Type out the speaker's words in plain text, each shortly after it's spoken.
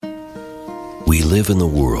We live in the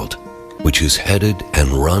world which is headed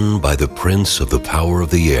and run by the prince of the power of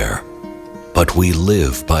the air. But we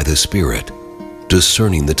live by the Spirit,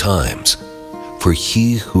 discerning the times. For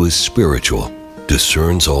he who is spiritual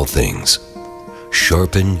discerns all things.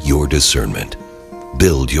 Sharpen your discernment.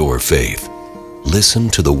 Build your faith. Listen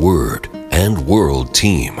to the Word and World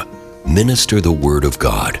Team. Minister the Word of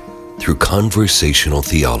God through conversational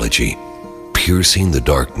theology, piercing the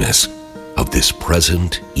darkness of this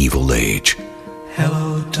present evil age.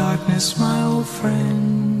 Hello, darkness, my old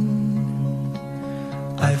friend.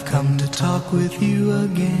 I've come to talk with you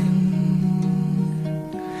again,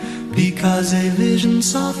 because a vision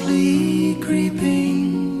softly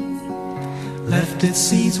creeping left its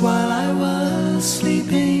seeds while I was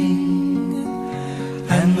sleeping,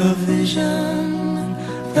 and the vision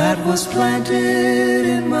that was planted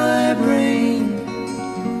in my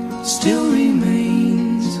brain still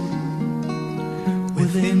remains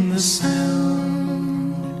within the sound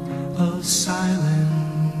of silence.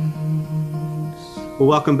 Well,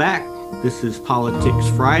 welcome back. This is Politics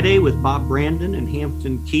Friday with Bob Brandon and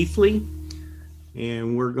Hampton Keithley.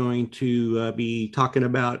 And we're going to be talking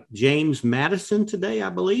about James Madison today, I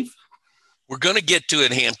believe. We're going to get to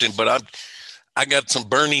it, Hampton, but I got some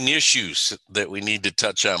burning issues that we need to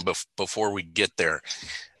touch on before we get there.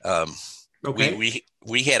 Okay.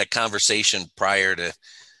 We had a conversation prior to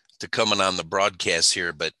coming on the broadcast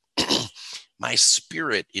here, but my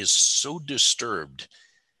spirit is so disturbed,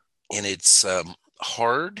 and it's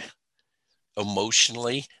hard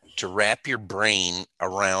emotionally to wrap your brain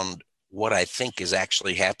around what I think is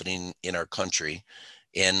actually happening in our country.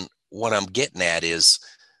 And what I'm getting at is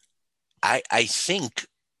I think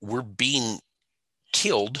we're being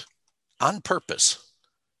killed on purpose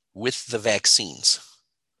with the vaccines.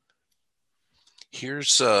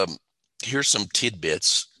 Here's some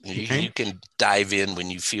tidbits. Okay. You can dive in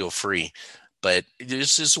when you feel free, but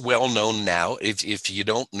this is well known now. If you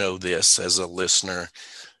don't know this as a listener,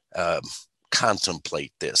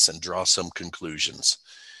 contemplate this and draw some conclusions.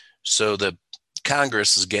 So the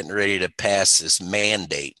Congress is getting ready to pass this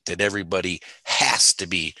mandate that everybody has to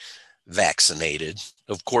be vaccinated.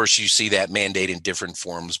 Of course, you see that mandate in different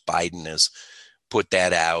forms. Biden has put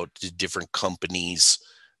that out to different companies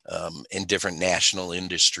and different national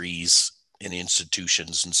industries and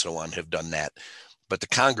institutions and so on have done that. But the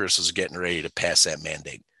Congress is getting ready to pass that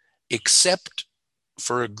mandate, except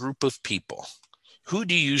for a group of people. Who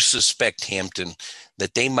do you suspect, Hampton,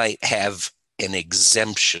 that they might have an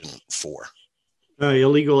exemption for?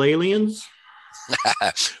 Illegal aliens?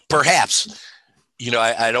 Perhaps.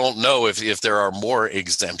 I don't know if there are more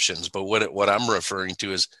exemptions, but what I'm referring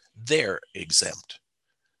to is they're exempt.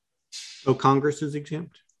 Oh, Congress is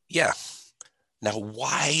exempt? Yeah. Now,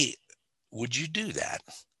 why would you do that?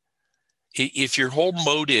 If your whole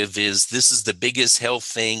motive is this is the biggest health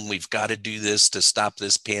thing, we've got to do this to stop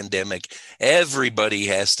this pandemic, everybody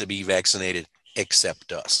has to be vaccinated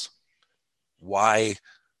except us. Why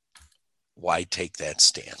take that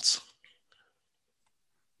stance?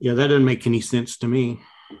 Yeah, that doesn't make any sense to me.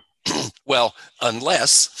 Well,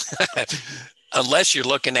 unless you're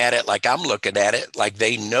looking at it like I'm looking at it, like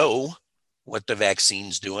they know what the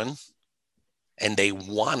vaccine's doing and they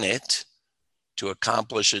want it to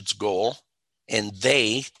accomplish its goal, and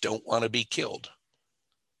they don't want to be killed.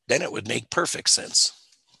 Then it would make perfect sense.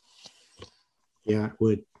 Yeah, it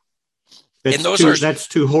would. That's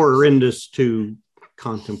too horrendous to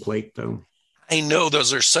contemplate, though. I know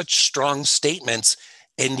those are such strong statements,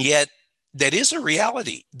 and yet that is a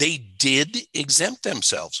reality. They did exempt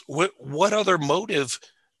themselves. What other motive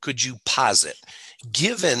could you posit,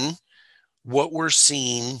 given what we're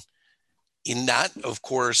seeing in not, of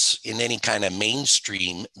course, in any kind of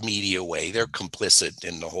mainstream media way? They're complicit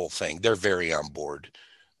in the whole thing. They're very on board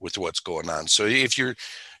with what's going on. So if your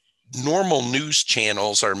normal news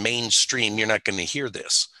channels are mainstream, you're not going to hear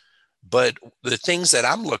this. But the things that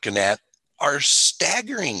I'm looking at are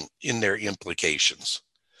staggering in their implications.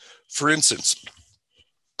 For instance,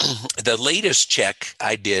 the latest check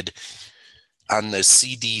I did on the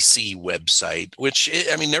CDC website, which,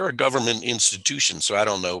 I mean, they're a government institution, so I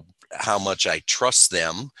don't know how much I trust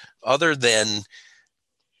them, other than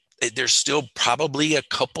there's still probably a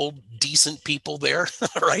couple decent people there,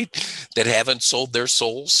 right, that haven't sold their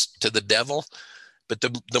souls to the devil. But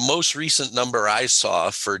the most recent number I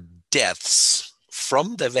saw for deaths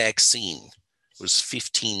from the vaccine was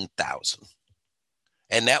 15,000.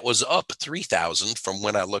 And that was up 3,000 from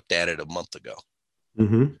when I looked at it a month ago.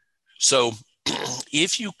 Mm-hmm. So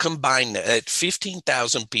if you combine that,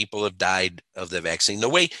 15,000 people have died of the vaccine. The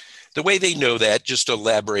way they know that, just to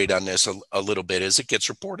elaborate on this a little bit, is it gets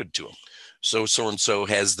reported to them. and so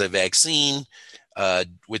has the vaccine.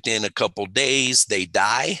 Within a couple days, they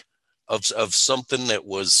die of something that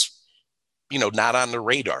was, not on the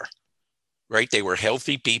radar, right? They were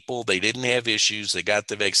healthy people. They didn't have issues. They got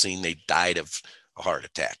the vaccine. They died of a heart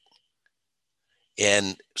attack.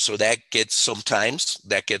 And so sometimes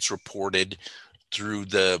that gets reported through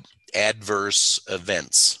the adverse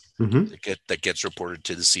events that gets reported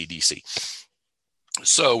to the CDC.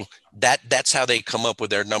 So that's how they come up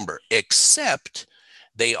with their number, except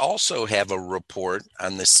they also have a report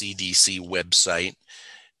on the CDC website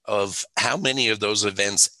of how many of those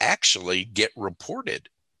events actually get reported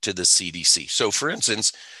to the CDC. So for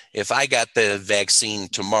instance, if I got the vaccine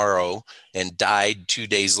tomorrow and died 2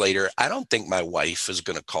 days later, I don't think my wife is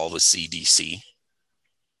going to call the CDC,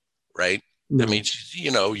 right? No. I mean,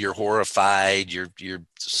 you're horrified. You're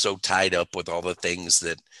so tied up with all the things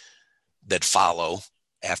that follow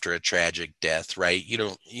after a tragic death, right?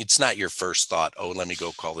 It's not your first thought, oh, let me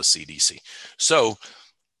go call the CDC. So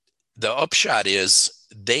the upshot is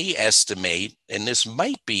they estimate, and this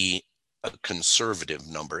might be a conservative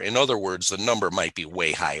number. In other words, the number might be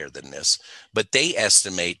way higher than this, but they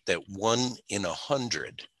estimate that 1 in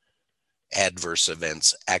 100 adverse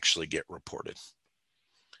events actually get reported.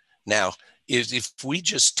 Now, if we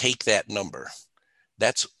just take that number,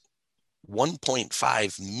 that's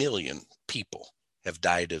 1.5 million people have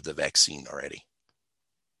died of the vaccine already.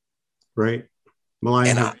 Right. Well,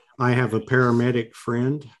 I have a paramedic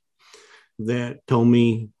friend that told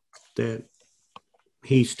me that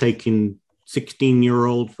he's taken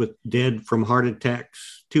 16-year-olds dead from heart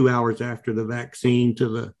attacks 2 hours after the vaccine to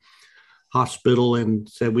the hospital and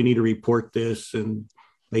said, we need to report this. And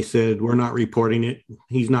they said, we're not reporting it.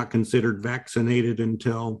 He's not considered vaccinated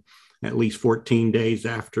until at least 14 days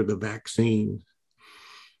after the vaccine.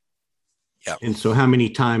 Yeah. And so how many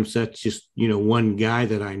times, that's just, one guy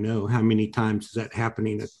that I know, how many times is that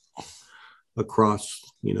happening across,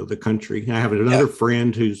 the country? I have another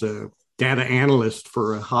friend who's a data analyst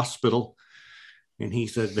for a hospital, and he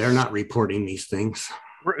said they're not reporting these things.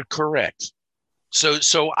 Correct.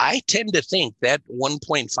 So I tend to think that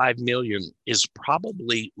 1.5 million is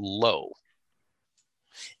probably low.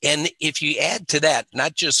 And if you add to that,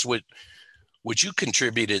 not just what you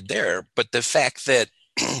contributed there, but the fact that,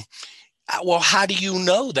 well, how do you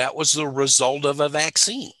know that was the result of a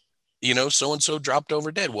vaccine? So-and-so dropped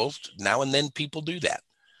over dead. Well, now and then people do that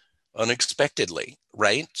unexpectedly,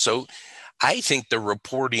 right? So I think the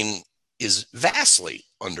reporting is vastly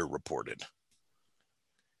underreported.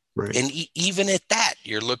 Right. And even at that,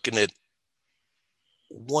 you're looking at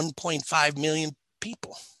 1.5 million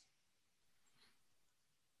people.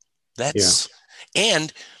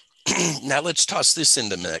 And now let's toss this in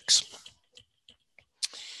the mix.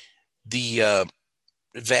 The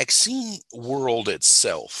vaccine world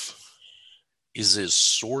itself is as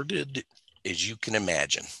sordid as you can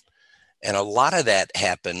imagine. And a lot of that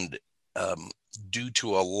happened due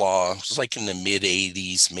to a law. It was like in the mid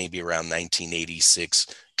 80s, maybe around 1986.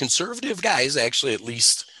 Conservative guys, actually, at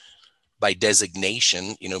least by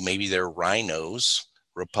designation, maybe they're rhinos,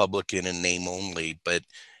 Republican in name only, but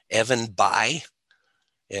Evan Bayh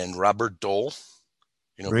and Robert Dole,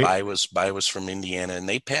 right. Bayh was from Indiana, and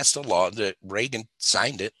they passed a law that Reagan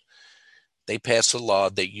signed it. They passed a law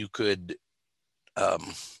that you could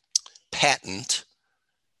patent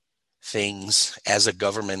things as a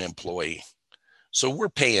government employee. So we're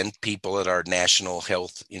paying people at our national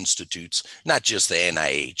health institutes, not just the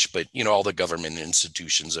NIH, but all the government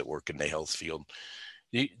institutions that work in the health field.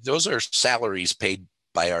 Those are salaries paid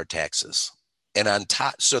by our taxes. And on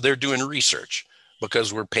top, so they're doing research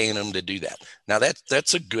because we're paying them to do that. Now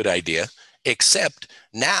that's a good idea, except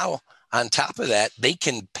now on top of that, they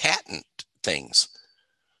can patent things.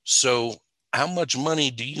 So how much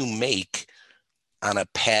money do you make on a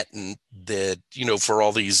patent that, for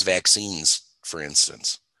all these vaccines, for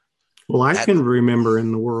instance? Well, I can remember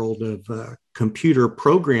in the world of computer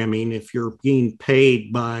programming, if you're being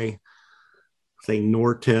paid by, say,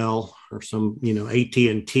 Nortel or some,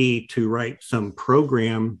 AT&T to write some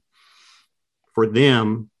program for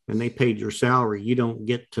them, and they paid your salary, you don't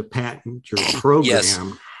get to patent your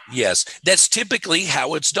program. Yes. That's typically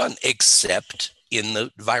how it's done, except in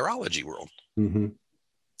the virology world. Mm-hmm.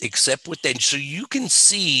 Except with that. So you can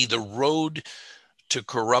see the road to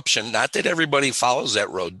corruption. Not that everybody follows that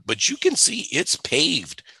road, but you can see it's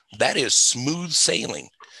paved. That is smooth sailing.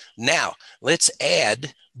 Now, let's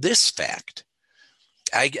add this fact.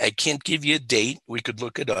 I can't give you a date. We could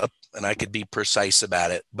look it up and I could be precise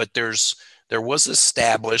about it, but there was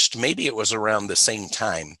established, maybe it was around the same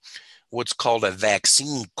time, what's called a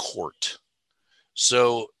vaccine court.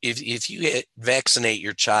 So if you vaccinate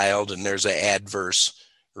your child and there's an adverse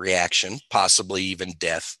reaction, possibly even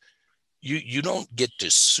death, you don't get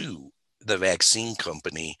to sue the vaccine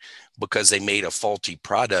company because they made a faulty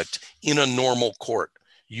product in a normal court.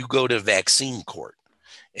 You go to vaccine court,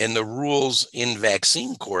 and the rules in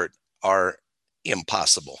vaccine court are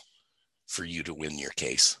impossible for you to win your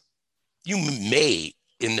case. You may,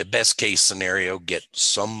 in the best case scenario, get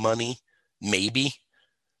some money, maybe,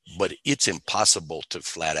 but it's impossible to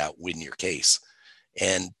flat out win your case.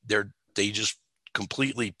 And they just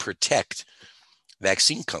completely protect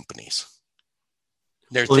vaccine companies.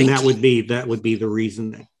 And that would be the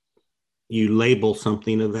reason that you label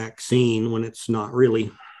something a vaccine when it's not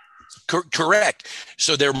really. Correct.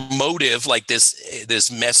 So their motive, like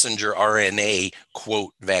this messenger RNA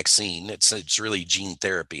quote vaccine, it's really gene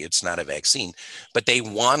therapy. It's not a vaccine, but they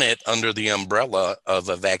want it under the umbrella of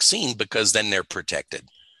a vaccine because then they're protected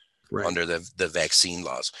under the vaccine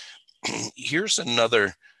laws. Here's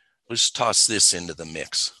another. Let's toss this into the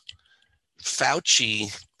mix.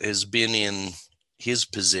 Fauci has been in his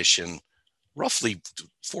position roughly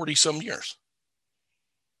 40 some years.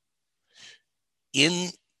 In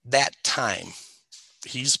that time,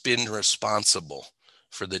 he's been responsible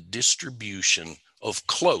for the distribution of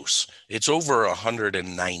it's over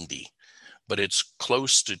 190, but it's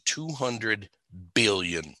close to $200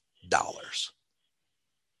 billion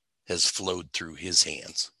has flowed through his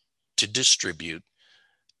hands to distribute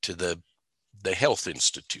to the health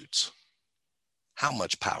institutes. How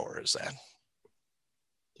much power is that?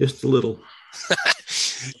 Just a little.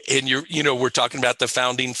 And we're talking about the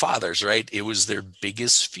founding fathers, right? It was their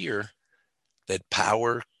biggest fear that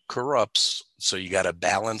power corrupts. So you got to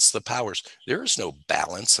balance the powers. There is no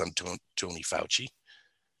balance on Tony Fauci.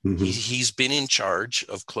 Mm-hmm. He's been in charge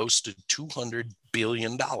of close to $200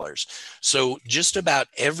 billion. So just about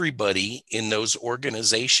everybody in those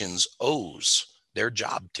organizations owes their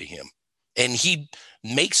job to him. And he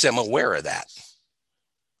makes them aware of that,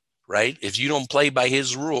 right? If you don't play by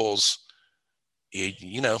his rules,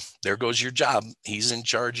 there goes your job. He's in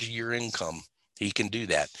charge of your income. He can do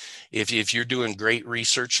that. If you're doing great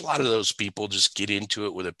research, a lot of those people just get into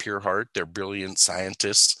it with a pure heart. They're brilliant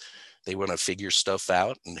scientists. They want to figure stuff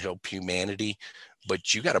out and help humanity.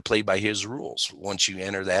 But you got to play by his rules once you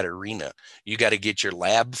enter that arena. You got to get your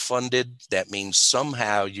lab funded. That means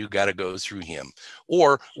somehow you got to go through him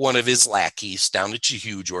or one of his lackeys down at a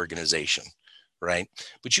huge organization, right?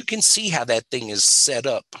 But you can see how that thing is set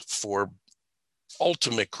up for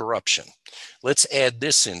ultimate corruption. Let's add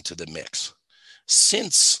this into the mix.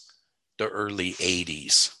 Since the early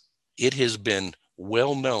 80s, it has been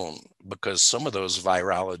well known, because some of those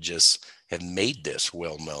virologists have made this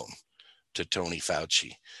well known to Tony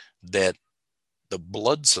Fauci, that the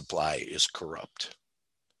blood supply is corrupt,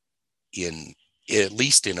 at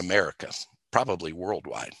least in America, probably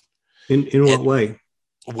worldwide. In what way?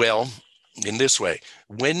 Well, in this way.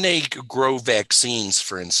 When they grow vaccines,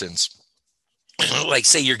 for instance, like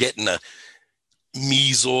say you're getting the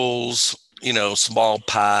measles,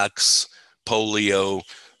 smallpox, polio,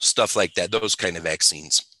 stuff like that, those kind of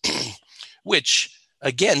vaccines, which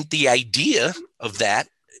again, the idea of that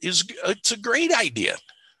it's a great idea.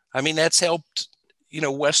 I mean, that's helped,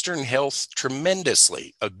 Western health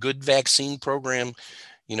tremendously. A good vaccine program,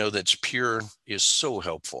 that's pure is so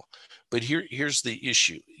helpful. But here's the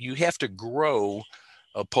issue. You have to grow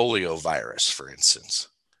a polio virus, for instance.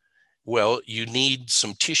 Well, you need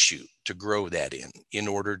some tissue to grow that in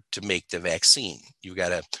order to make the vaccine. You got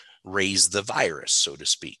to raise the virus, so to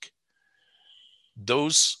speak.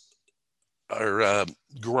 Those are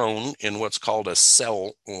grown in what's called a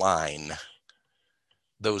cell line.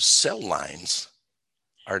 Those cell lines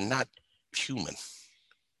are not human.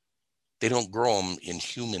 They don't grow them in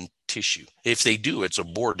human tissue. If they do, it's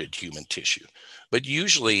aborted human tissue. But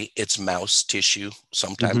usually it's mouse tissue,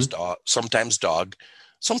 sometimes dog,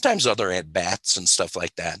 sometimes other bats and stuff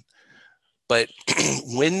like that. But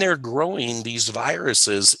when they're growing these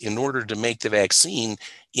viruses in order to make the vaccine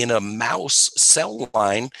in a mouse cell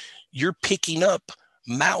line, you're picking up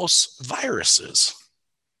mouse viruses.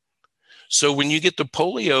 So when you get the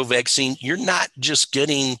polio vaccine, you're not just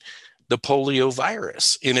getting the polio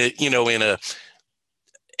virus in a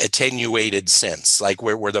attenuated sense, like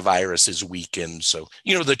where the virus is weakened. So,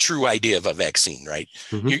 the true idea of a vaccine, right?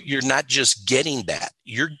 Mm-hmm. You're not just getting that,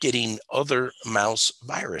 you're getting other mouse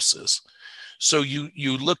viruses. So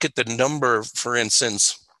you look at the number, for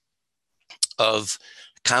instance, of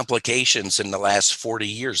complications in the last 40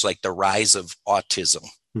 years, like the rise of autism,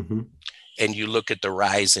 and you look at the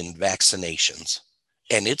rise in vaccinations,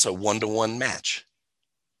 and it's a 1-to-1 match.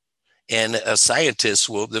 And a scientist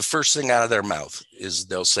will, the first thing out of their mouth is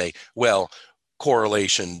they'll say, well,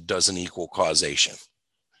 correlation doesn't equal causation.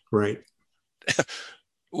 Right.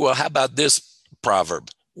 Well, how about this proverb?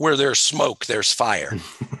 Where there's smoke, there's fire.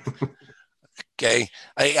 Okay.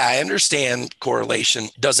 I understand correlation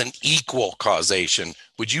doesn't equal causation,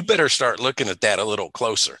 but you better start looking at that a little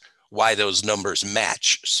closer, why those numbers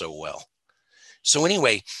match so well. So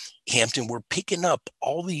anyway, Hampton, we're picking up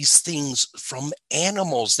all these things from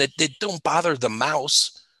animals that don't bother the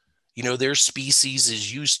mouse. You know, their species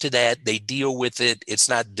is used to that. They deal with it. It's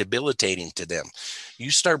not debilitating to them. You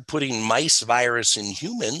start putting mice virus in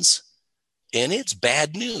humans, and it's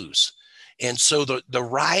bad news. And so the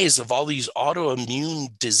rise of all these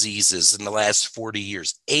autoimmune diseases in the last 40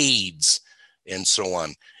 years, AIDS and so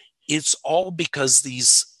on, it's all because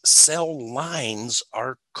these cell lines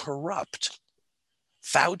are corrupt.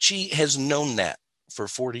 Fauci has known that for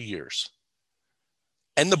 40 years.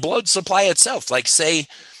 And the blood supply itself, like say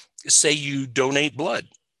you donate blood.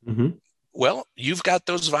 Mm-hmm. Well, you've got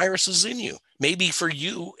those viruses in you. Maybe for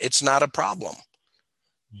you, it's not a problem,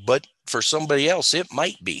 but for somebody else, it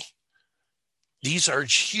might be. These are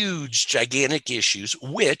huge, gigantic issues,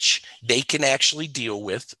 which they can actually deal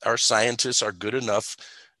with. Our scientists are good enough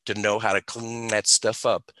to know how to clean that stuff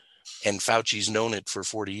up. And Fauci's known it for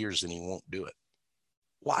 40 years and he won't do it.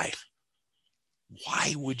 Why?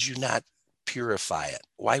 Why would you not purify it?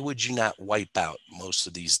 Why would you not wipe out most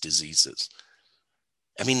of these diseases?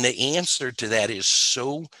 I mean, the answer to that is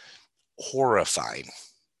so horrifying,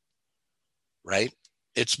 right?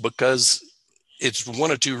 It's because it's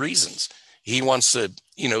one of two reasons. He wants to,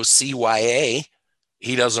 CYA.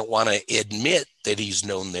 He doesn't want to admit that he's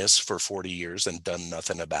known this for 40 years and done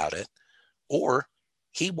nothing about it, or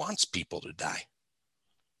he wants people to die.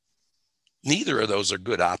 Neither of those are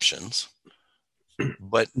good options,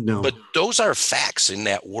 but those are facts in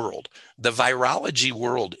that world. The virology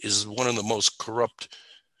world is one of the most corrupt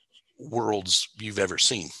worlds you've ever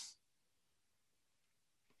seen.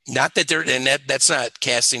 Not that that's not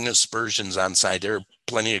casting aspersions on side. There are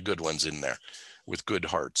plenty of good ones in there with good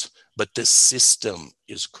hearts, but the system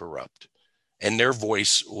is corrupt and their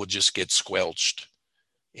voice will just get squelched.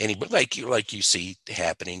 Anybody like you see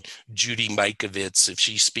happening, Judy Mikovits, if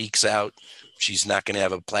she speaks out, she's not going to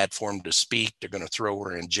have a platform to speak. They're going to throw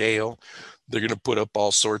her in jail. They're going to put up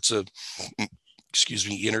all sorts of,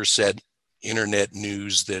 internet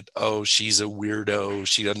news that, oh, she's a weirdo.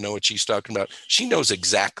 She doesn't know what she's talking about. She knows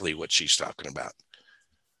exactly what she's talking about.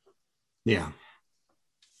 Yeah.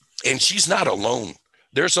 And she's not alone.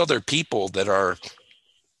 There's other people that are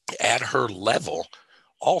at her level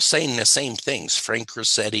all saying the same things. Frank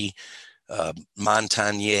Rossetti,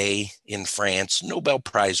 Montagnier in France, Nobel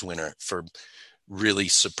Prize winner for really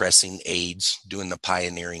suppressing AIDS, doing the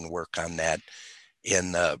pioneering work on that.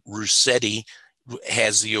 And Rossetti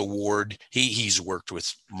has the award. He's worked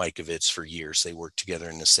with Mikovits for years. They worked together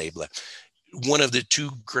in the Sabla. One of the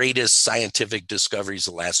two greatest scientific discoveries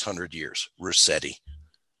of the last 100 years, Rossetti.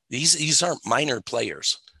 These aren't minor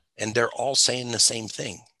players, and they're all saying the same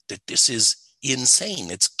thing, that this is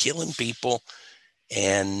insane. It's killing people,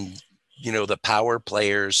 and the power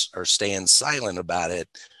players are staying silent about it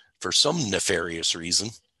for some nefarious reason.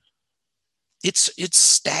 It's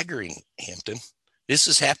staggering, Hampton. This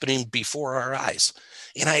is happening before our eyes.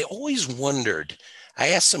 And I always wondered, I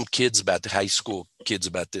asked some kids about the high school kids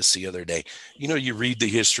about this the other day. You read the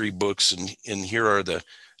history books and here are the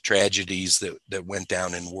tragedies that went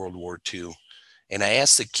down in World War II. And I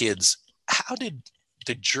asked the kids, how did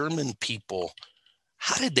the German people,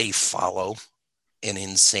 how did they follow an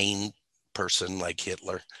insane person like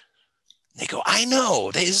Hitler? They go, I know,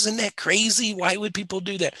 isn't that crazy? Why would people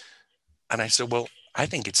do that? And I said, well, I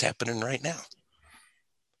think it's happening right now.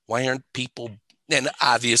 Why aren't people, and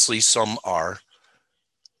obviously some are,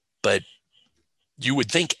 but you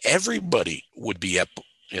would think everybody would be up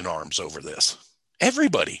in arms over this.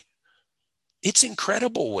 Everybody. It's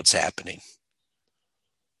incredible what's happening.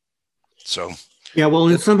 So. Yeah, well,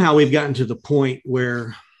 and somehow we've gotten to the point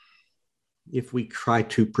where if we try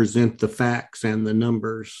to present the facts and the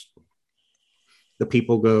numbers, the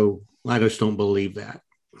people go, I just don't believe that.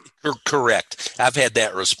 Correct. I've had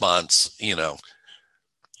that response,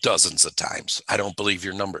 dozens of times. I don't believe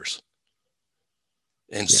your numbers.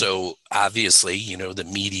 And so obviously, the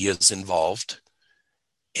media is involved.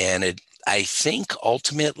 And I think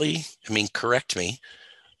ultimately, correct me,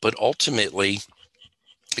 but ultimately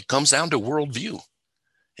it comes down to worldview.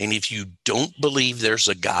 And if you don't believe there's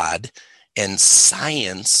a God and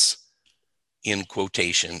science, in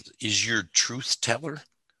quotation, is your truth teller,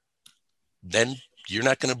 then you're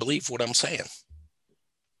not going to believe what I'm saying.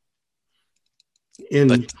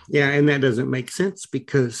 And and that doesn't make sense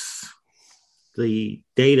because the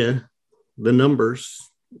data, the numbers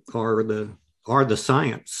are the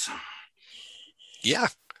science. Yeah.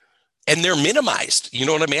 And they're minimized. You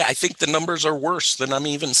know what I mean? I think the numbers are worse than I'm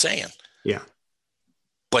even saying. Yeah.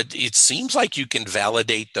 But it seems like you can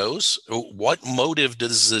validate those. What motive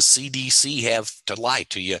does the CDC have to lie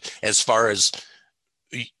to you as far as,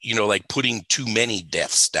 like putting too many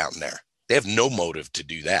deaths down there? They have no motive to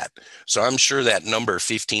do that. So I'm sure that number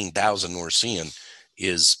 15,000 we're seeing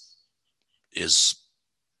is the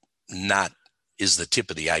tip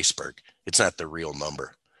of the iceberg. It's not the real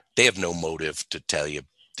number. They have no motive to tell you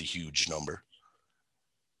the huge number.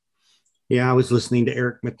 Yeah, I was listening to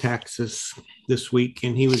Eric Metaxas this week,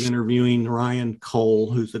 and he was interviewing Ryan Cole,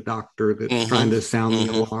 who's a doctor that's trying to sound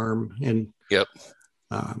the alarm. And,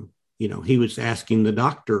 he was asking the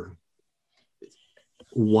doctor,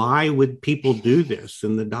 why would people do this?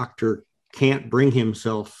 And the doctor can't bring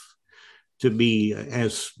himself to be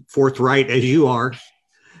as forthright as you are,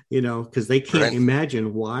 because they can't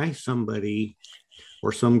imagine why somebody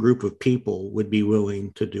or some group of people would be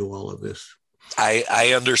willing to do all of this.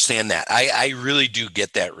 I understand that. I really do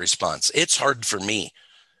get that response. It's hard for me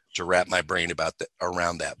to wrap my brain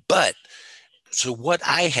around that. But so what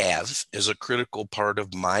I have is a critical part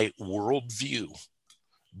of my worldview,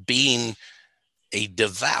 being a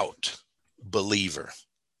devout believer,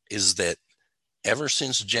 is that ever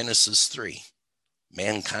since Genesis 3,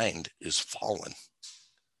 mankind is fallen.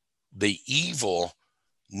 The evil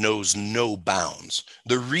knows no bounds.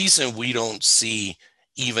 The reason we don't see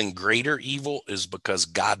even greater evil is because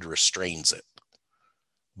God restrains it.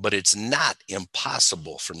 But it's not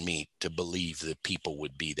impossible for me to believe that people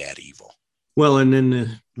would be that evil. Well, and then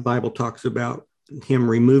the Bible talks about him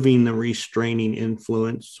removing the restraining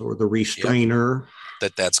influence or the restrainer.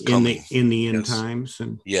 That's coming in the end times.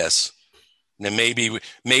 And yes. Now maybe,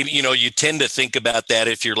 you tend to think about that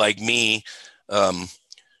if you're like me,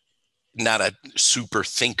 not a super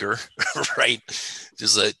thinker, right?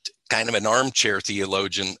 Just a kind of an armchair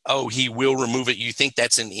theologian. Oh, he will remove it. You think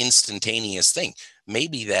that's an instantaneous thing.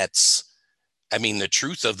 Maybe that's, the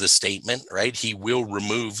truth of the statement, right? He will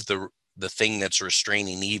remove the thing that's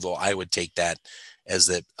restraining evil. I would take that as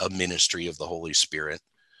a ministry of the Holy Spirit.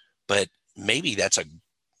 But maybe that's a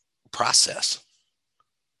process.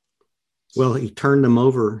 Well, he turned them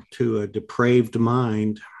over to a depraved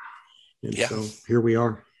mind. And so here we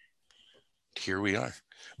are.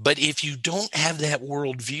 But if you don't have that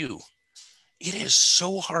worldview, it is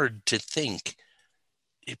so hard to think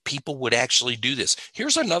if people would actually do this.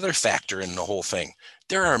 Here's another factor in the whole thing.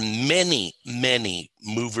 There are many, many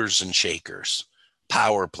movers and shakers,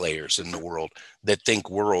 power players in the world that think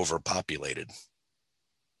we're overpopulated.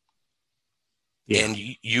 Yeah. And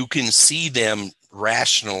you can see them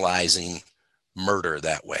rationalizing murder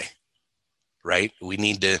that way. Right?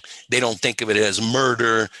 They don't think of it as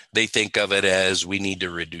murder. They think of it as we need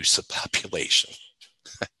to reduce the population.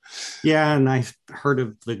 Yeah. And I heard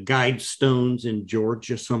of the guide stones in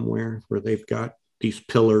Georgia somewhere where they've got these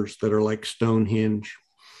pillars that are like Stonehenge.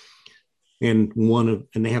 And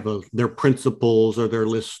they have their principles or their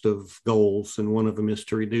list of goals. And one of them is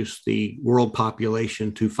to reduce the world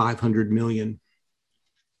population to 500 million.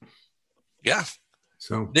 Yeah.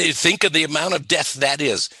 So they think of the amount of death that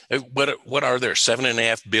is. What are there?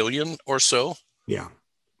 7.5 billion or so? Yeah.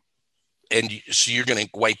 And so you're going to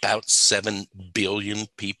wipe out 7 billion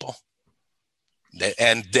people.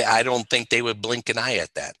 And I don't think they would blink an eye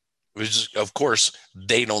at that. Of course,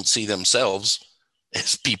 they don't see themselves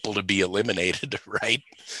as people to be eliminated, right?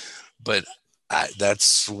 But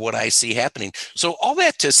that's what I see happening. So all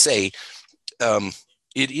that to say,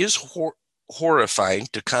 it is horrifying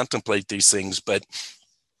to contemplate these things, but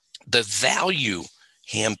the value,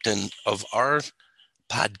 Hampton, of our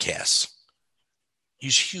podcasts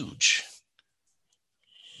is huge,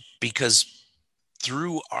 because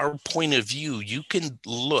through our point of view, you can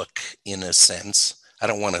look, in a sense, I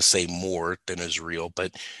don't want to say more than is real,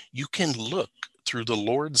 but you can look through the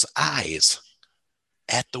Lord's eyes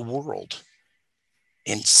at the world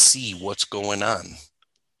and see what's going on.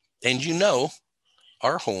 And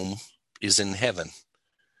our home is in heaven.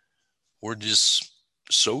 We're just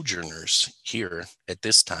sojourners here at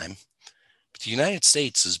this time. But the United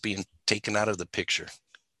States is being taken out of the picture.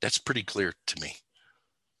 That's pretty clear to me.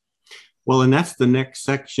 Well, and that's the next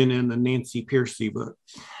section in the Nancy Pearcey book.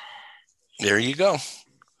 There you go.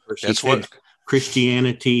 That's what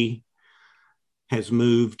Christianity has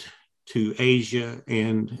moved to Asia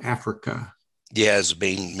and Africa. Yeah, as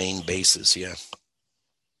main basis. Yeah.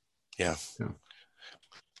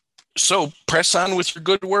 So press on with your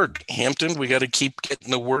good word, Hampton. We got to keep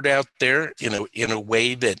getting the word out there in a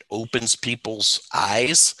way that opens people's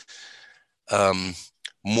eyes.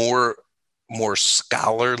 More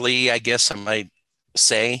scholarly, I guess I might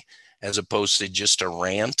say, as opposed to just a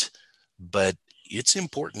rant. But it's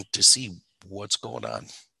important to see what's going on.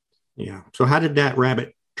 Yeah. So how did that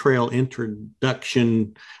rabbit trail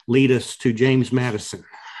introduction lead us to James Madison?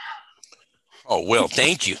 Oh, well,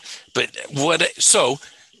 thank you. But so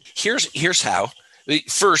here's how.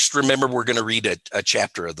 First, remember, we're going to read a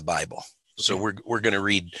chapter of the Bible. So we're going to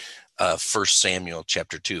read 1 Samuel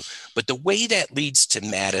chapter 2. But the way that leads to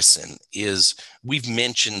Madison is, we've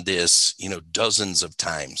mentioned this, dozens of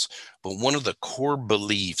times, but one of the core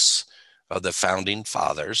beliefs of the founding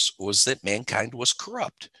fathers was that mankind was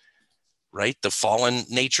corrupt, right? The fallen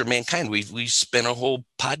nature of mankind. We spent a whole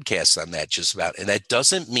podcast on that just about. And that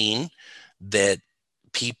doesn't mean that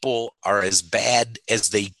people are as bad as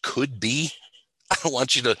they could be. I don't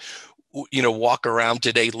want you to walk around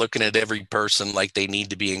today looking at every person like they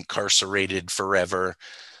need to be incarcerated forever.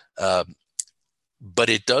 But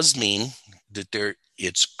it does mean that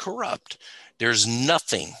it's corrupt. There's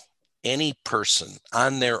nothing any person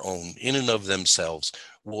on their own, in and of themselves,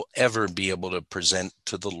 will ever be able to present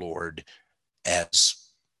to the Lord as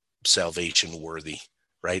salvation worthy,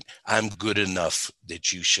 right? I'm good enough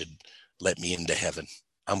that you should let me into heaven.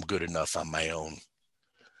 I'm good enough on my own.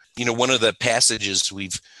 One of the passages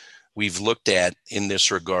we've looked at in this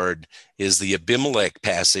regard is the Abimelech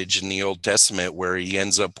passage in the Old Testament, where he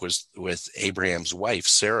ends up with Abraham's wife,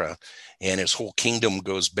 Sarah, and his whole kingdom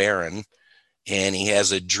goes barren. And he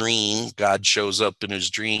has a dream. God shows up in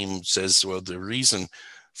his dream, says, well, the reason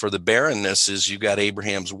for the barrenness is you got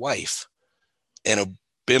Abraham's wife. And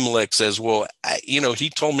Abimelech says, well,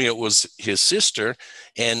 he told me it was his sister.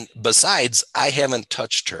 And besides, I haven't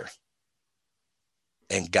touched her.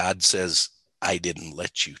 And God says, I didn't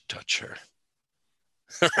let you touch her.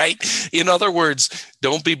 Right? In other words,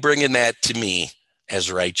 don't be bringing that to me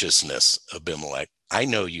as righteousness, Abimelech. I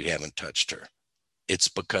know you haven't touched her. It's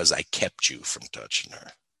because I kept you from touching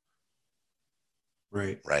her.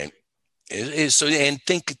 Right. Right. So, and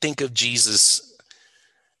think of Jesus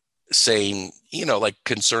saying, like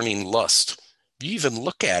concerning lust, you even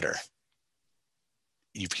look at her.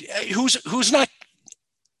 Who's not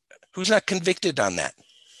convicted on that?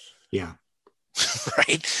 Yeah.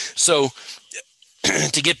 Right. So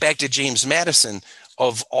to get back to James Madison,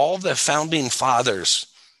 of all the founding fathers,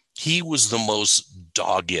 he was the most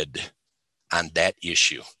dogged on that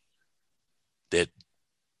issue, that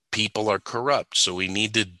people are corrupt. So we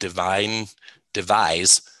need to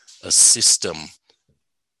devise a system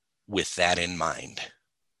with that in mind.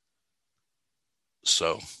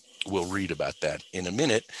 So we'll read about that in a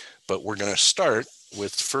minute, but we're going to start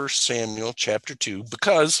with 1 Samuel chapter 2,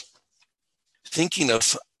 because thinking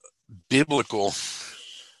of biblical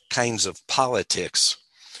kinds of politics,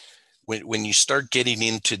 when you start getting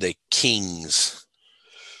into the kings,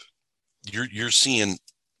 you're seeing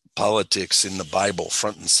politics in the Bible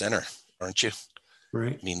front and center, aren't you?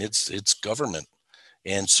 Right. I mean, it's government.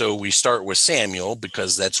 And so we start with Samuel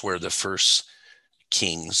because that's where the first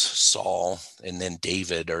kings, Saul and then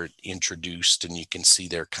David, are introduced, and you can see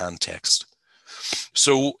their context.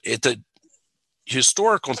 So at the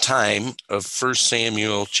historical time of 1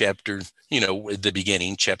 Samuel chapter, at the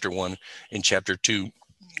beginning, chapter 1 and chapter 2,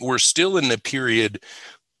 we're still in the period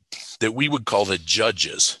that we would call the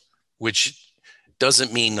judges, which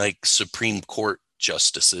doesn't mean like Supreme Court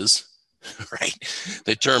justices, right?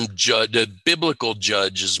 The term judge, the biblical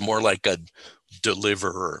judge, is more like a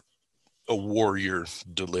deliverer, a warrior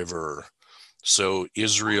deliverer. So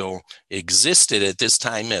Israel existed at this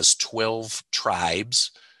time as 12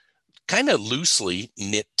 tribes, kind of loosely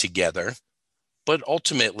knit together, but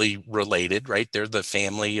ultimately related, right? They're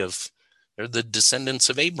the descendants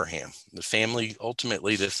of Abraham,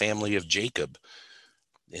 ultimately the family of Jacob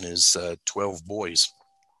and his 12 boys.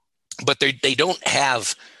 But they don't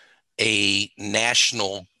have a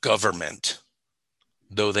national government,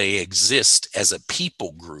 though they exist as a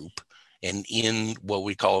people group and in what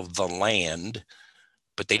we call the land,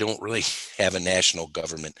 but they don't really have a national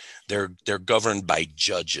government. They're governed by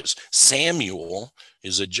judges. Samuel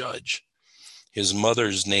is a judge. His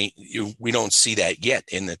mother's name, we don't see that yet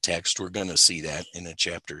in the text. We're going to see that in a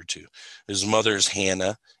chapter or two. His mother's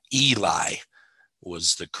Hannah. Eli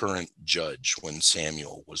was the current judge when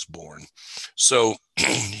Samuel was born. So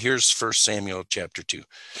here's 1 Samuel chapter 2.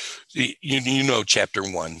 You know chapter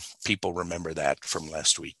 1. People remember that from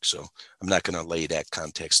last week, so I'm not going to lay that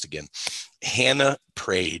context again. Hannah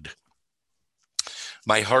prayed,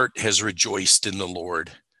 "My heart has rejoiced in the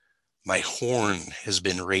Lord. My horn has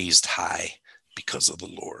been raised high because of the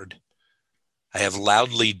Lord. I have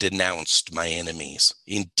loudly denounced my enemies.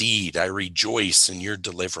 Indeed, I rejoice in your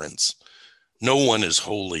deliverance. No one is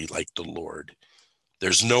holy like the Lord.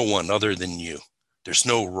 There's no one other than you. There's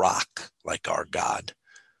no rock like our God.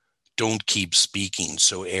 Don't keep speaking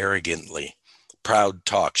so arrogantly. Proud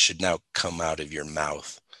talk should now come out of your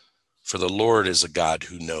mouth. For the Lord is a God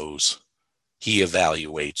who knows. He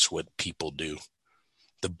evaluates what people do.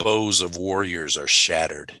 The bows of warriors are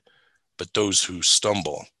shattered, but those who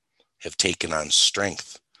stumble have taken on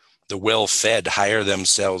strength. The well-fed hire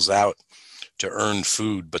themselves out to earn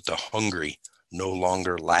food, but the hungry no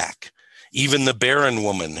longer lack. Even the barren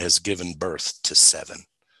woman has given birth to 7,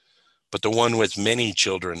 but the one with many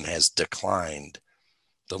children has declined.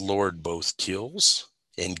 The Lord both kills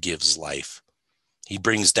and gives life. He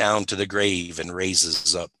brings down to the grave and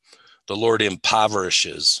raises up. The Lord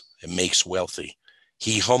impoverishes and makes wealthy.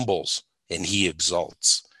 He humbles and he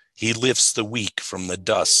exalts. He lifts the weak from the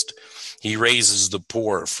dust. He raises the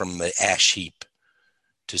poor from the ash heap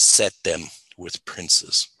to set them with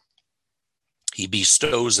princes. He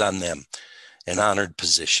bestows on them an honored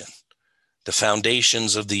position. The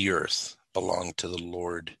foundations of the earth belong to the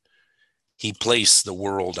Lord. He placed the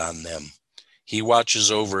world on them. He watches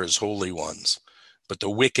over his holy ones, but the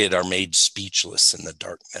wicked are made speechless in the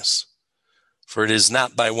darkness. For it is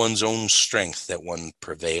not by one's own strength that one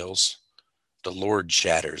prevails. The Lord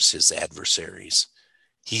shatters his adversaries.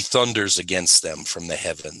 He thunders against them from the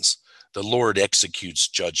heavens. The Lord executes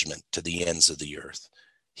judgment to the ends of the earth.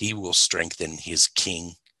 He will strengthen his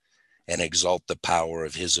king and exalt the power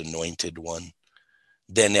of his anointed one.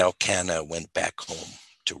 Then Elkanah went back home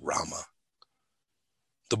to Ramah.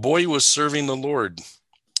 The boy was serving the Lord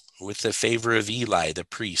with the favor of Eli the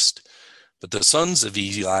priest, but the sons of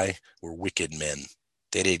Eli were wicked men.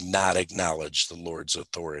 They did not acknowledge the Lord's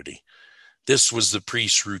authority. This was the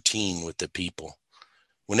priest's routine with the people.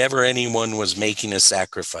 Whenever anyone was making a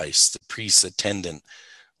sacrifice, the priest's attendant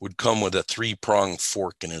would come with a 3-pronged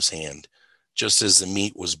fork in his hand. Just as the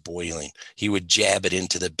meat was boiling, he would jab it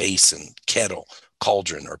into the basin, kettle,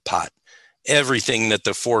 cauldron, or pot. Everything that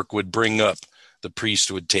the fork would bring up, the priest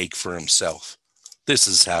would take for himself. This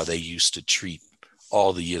is how they used to treat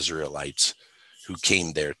all the Israelites who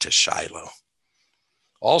came there to Shiloh.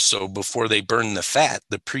 Also, before they burned the fat,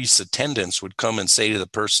 the priest's attendants would come and say to the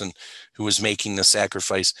person who was making the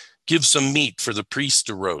sacrifice, "Give some meat for the priest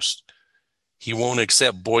to roast. He won't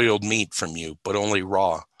accept boiled meat from you, but only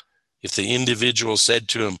raw." If the individual said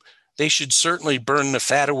to him, "They should certainly burn the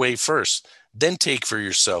fat away first, then take for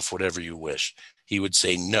yourself whatever you wish," he would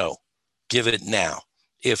say, "No, give it now.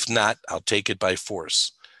 If not, I'll take it by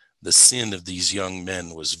force." The sin of these young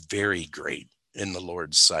men was very great in the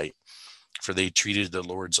Lord's sight, for they treated the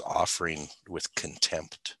Lord's offering with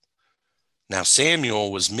contempt. Now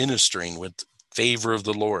Samuel was ministering with favor of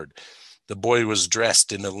the Lord. The boy was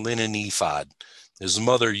dressed in a linen ephod. His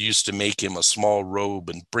mother used to make him a small robe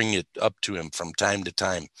and bring it up to him from time to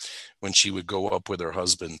time when she would go up with her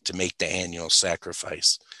husband to make the annual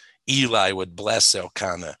sacrifice. Eli would bless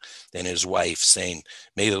Elkanah and his wife, saying,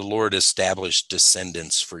 "May the Lord establish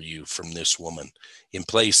descendants for you from this woman, in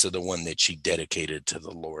place of the one that she dedicated to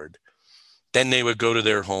the Lord." Then they would go to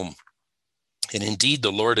their home. And indeed,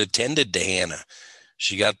 the Lord attended to Hannah.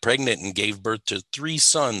 She got pregnant and gave birth to 3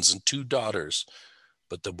 sons and 2 daughters.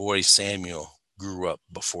 But the boy Samuel grew up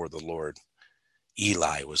before the Lord.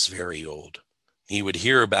 Eli was very old. He would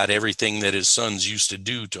hear about everything that his sons used to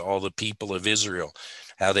do to all the people of Israel,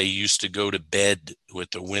 how they used to go to bed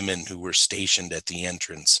with the women who were stationed at the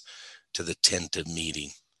entrance to the tent of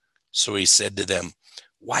meeting. So he said to them,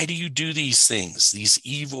 "Why do you do these things, these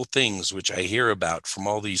evil things which I hear about from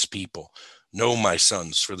all these people? No, my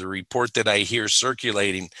sons, for the report that I hear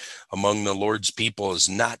circulating among the Lord's people is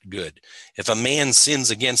not good. If a man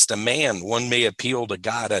sins against a man, one may appeal to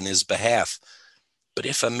God on his behalf. But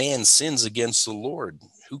if a man sins against the Lord,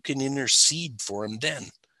 who can intercede for him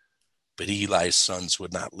then?" But Eli's sons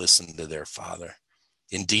would not listen to their father.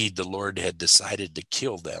 Indeed, the Lord had decided to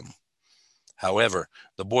kill them. However,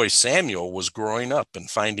 the boy Samuel was growing up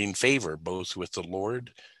and finding favor both with the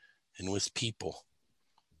Lord and with people.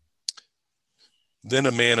 Then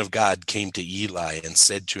a man of God came to Eli and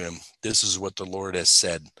said to him, "This is what the Lord has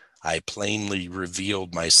said. I plainly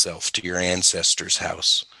revealed myself to your ancestors'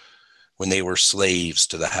 house when they were slaves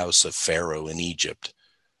to the house of Pharaoh in Egypt.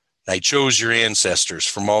 I chose your ancestors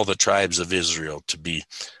from all the tribes of Israel to be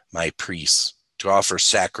my priests, to offer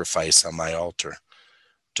sacrifice on my altar,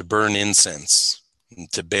 to burn incense,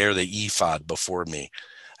 and to bear the ephod before me.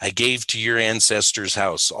 I gave to your ancestors'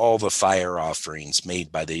 house all the fire offerings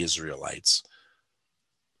made by the Israelites.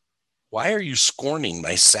 Why are you scorning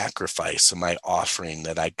my sacrifice and my offering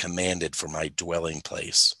that I commanded for my dwelling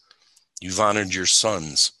place? You've honored your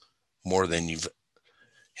sons more than you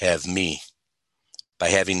have me, by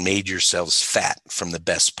having made yourselves fat from the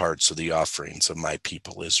best parts of the offerings of my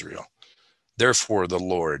people Israel. Therefore, the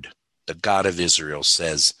Lord, the God of Israel,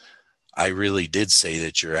 says, I really did say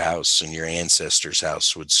that your house and your ancestors'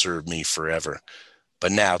 house would serve me forever.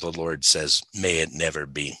 But now the Lord says, may it never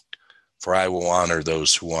be. For I will honor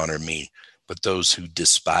those who honor me, but those who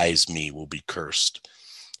despise me will be cursed.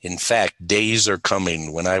 In fact, days are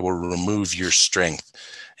coming when I will remove your strength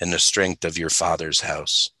and the strength of your father's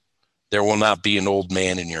house. There will not be an old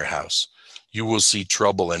man in your house. You will see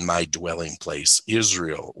trouble in my dwelling place.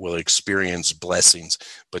 Israel will experience blessings,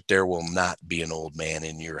 but there will not be an old man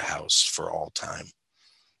in your house for all time.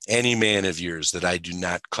 Any man of yours that I do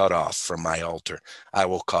not cut off from my altar, I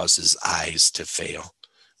will cause his eyes to fail,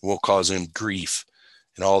 will cause him grief,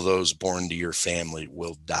 and all those born to your family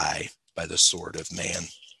will die by the sword of man.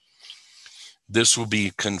 This will be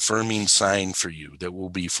a confirming sign for you that will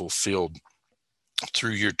be fulfilled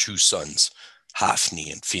through your two sons,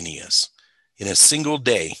 Hophni and Phinehas. In a single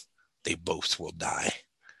day, they both will die.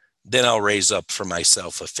 Then I'll raise up for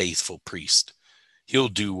myself a faithful priest. He'll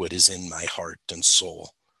do what is in my heart and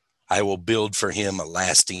soul. I will build for him a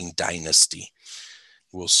lasting dynasty.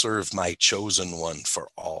 He will serve my chosen one for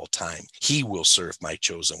all time. He will serve my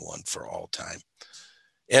chosen one for all time.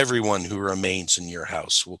 Everyone who remains in your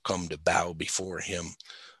house will come to bow before him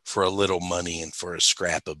for a little money and for a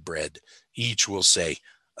scrap of bread. Each will say,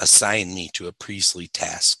 assign me to a priestly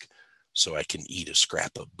task so I can eat a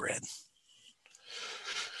scrap of bread.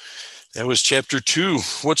 That was chapter 2.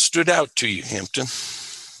 What stood out to you, Hampton?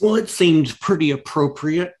 Well, it seems pretty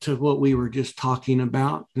appropriate to what we were just talking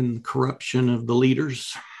about and the corruption of the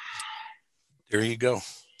leaders. There you go.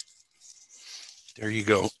 There you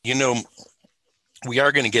go. You know, we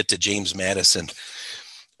are going to get to James Madison.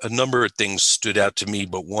 A number of things stood out to me,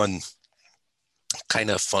 but one kind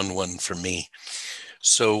of fun one for me.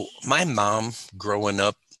 So my mom growing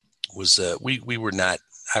up was,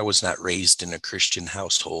 I was not raised in a Christian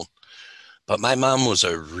household, but my mom was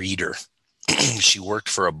a reader. She worked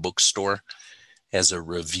for a bookstore as a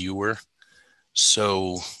reviewer.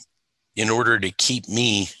 So in order to keep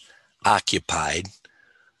me occupied,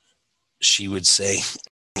 she would say,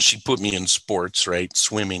 she put me in sports, right?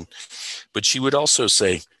 Swimming. But she would also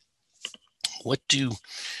say, what do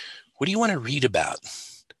you want to read about?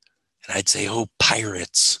 And I'd say, oh,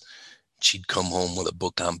 pirates. She'd come home with a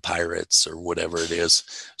book on pirates or whatever it is.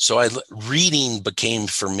 So reading became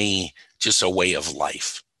for me just a way of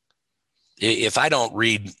life. If I don't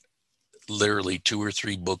read literally 2 or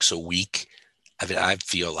 3 books a week, I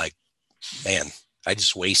feel like, man, I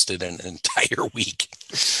just wasted an entire week.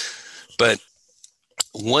 But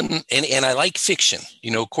and I like fiction.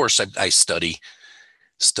 You know, of course, I study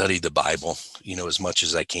the Bible, you know, as much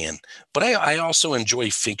as I can. But I also enjoy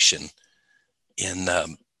fiction. And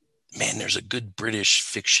man, there's a good British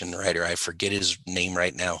fiction writer. I forget his name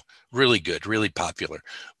right now. Really good, really popular.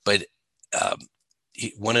 But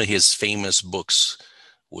one of his famous books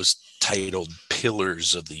was titled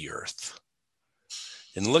Pillars of the Earth.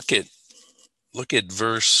 And look at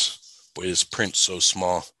verse, boy, this print's so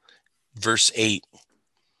small. Verse 8,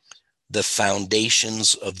 the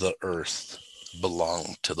foundations of the earth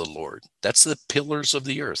belong to the Lord. That's the pillars of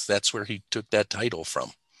the earth. That's where he took that title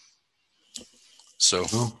from. So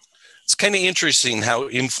it's kind of interesting how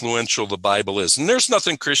influential the Bible is. And there's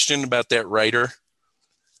nothing Christian about that writer,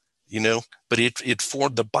 you know, but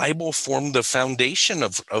the Bible formed the foundation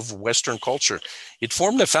of Western culture. It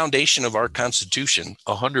formed the foundation of our Constitution,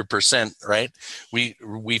 100%, right?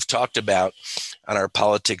 We've talked about on our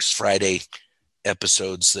Politics Friday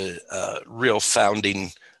episodes, the real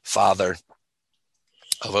founding father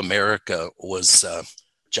of America was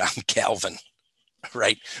John Calvin,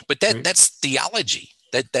 right? But that's theology.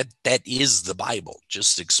 That is the Bible,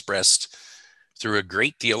 just expressed through a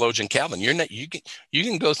great theologian, Calvin. You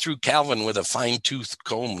can go through Calvin with a fine-tooth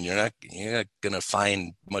comb. You're not going to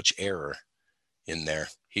find much error in there.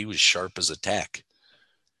 He was sharp as a tack.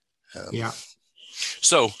 Yeah.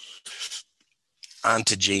 So on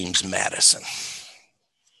to James Madison.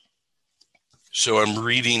 So I'm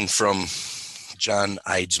reading from John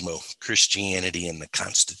Eidsmoe, Christianity and the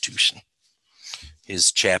Constitution,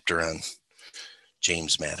 his chapter on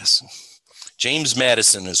James Madison. James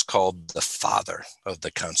Madison is called the father of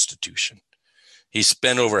the Constitution. He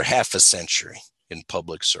spent over half a century in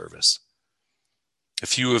public service. A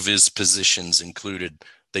few of his positions included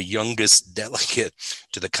the youngest delegate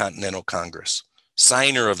to the Continental Congress,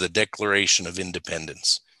 signer of the Declaration of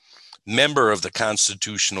Independence, member of the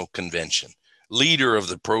Constitutional Convention, leader of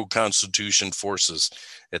the pro-Constitution forces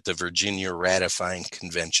at the Virginia Ratifying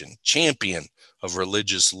Convention, champion of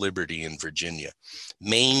religious liberty in Virginia,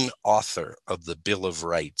 main author of the Bill of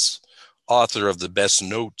Rights, author of the best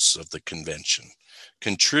notes of the convention,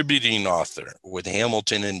 contributing author with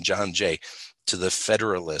Hamilton and John Jay to the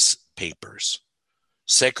Federalist Papers,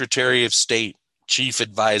 Secretary of State, chief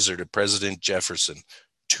advisor to President Jefferson,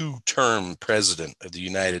 two-term president of the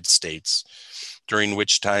United States, during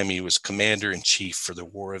which time he was commander-in-chief for the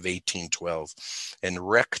War of 1812 and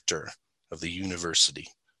rector of the University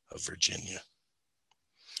of Virginia.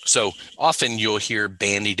 So often you'll hear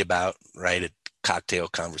bandied about, right, at cocktail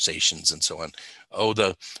conversations and so on, oh,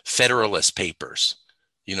 the Federalist Papers,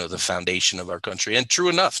 you know, the foundation of our country. And true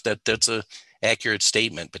enough, that's a accurate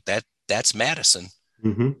statement, but that's Madison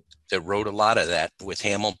that wrote a lot of that with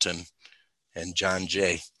Hamilton and John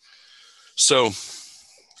Jay. So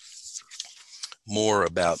more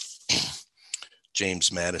about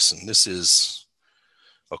James Madison. This is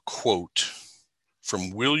a quote from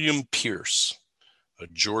William Pierce, a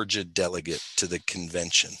Georgia delegate to the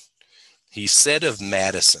convention. He said of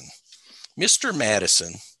Madison, Mr.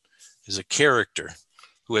 Madison is a character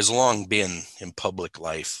who has long been in public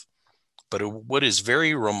life, but what is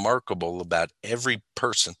very remarkable about every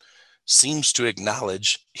person seems to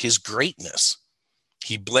acknowledge his greatness.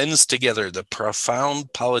 He blends together the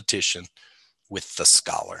profound politician with the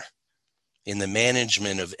scholar. In the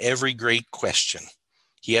management of every great question,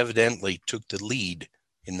 he evidently took the lead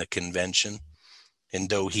in the convention, and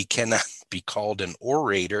though he cannot be called an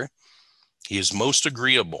orator, he is most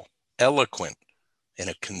agreeable, eloquent, and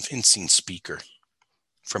a convincing speaker.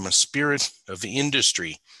 From a spirit of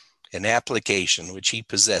industry and application which he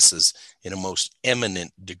possesses in a most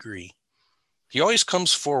eminent degree, he always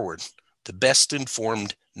comes forward the best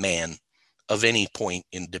informed man of any point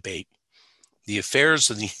in debate. The affairs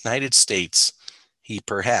of the United States he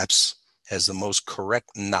perhaps has the most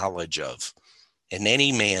correct knowledge of, and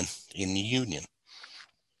any man in the Union.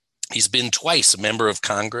 He's been twice a member of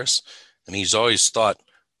Congress, and he's always thought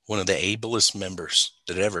one of the ablest members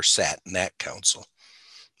that ever sat in that council.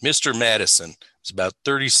 Mr. Madison is about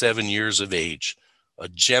 37 years of age, a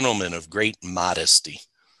gentleman of great modesty,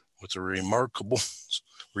 with a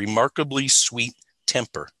remarkably sweet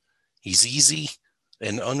temper. He's easy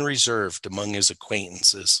and unreserved among his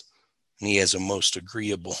acquaintances, and he has a most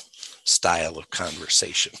agreeable style of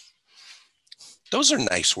conversation. Those are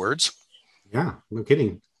nice words. Yeah, no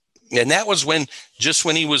kidding. And that was when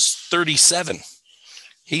he was 37.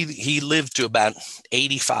 He lived to about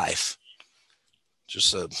 85.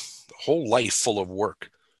 Just a whole life full of work.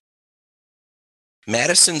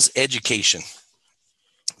 Madison's education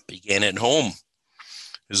began at home.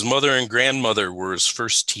 His mother and grandmother were his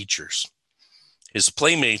first teachers. His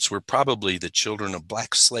playmates were probably the children of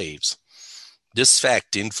black slaves. This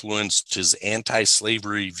fact influenced his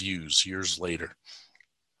anti-slavery views years later.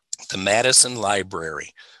 The Madison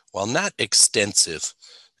Library, while not extensive,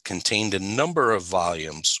 contained a number of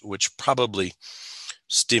volumes which probably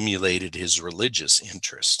stimulated his religious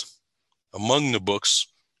interest. Among the books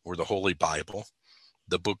were the Holy Bible,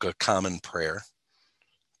 the Book of Common Prayer,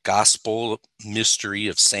 Gospel Mystery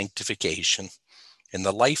of Sanctification, and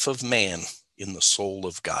the Life of Man in the Soul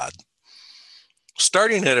of God.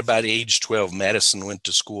 Starting at about age 12, Madison went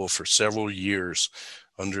to school for several years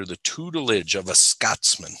under the tutelage of a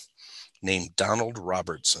Scotsman named Donald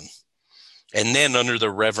Robertson, and then under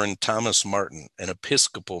the Reverend Thomas Martin, an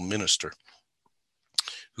Episcopal minister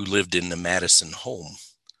who lived in the Madison home.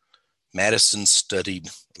 Madison studied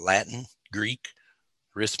Latin, Greek,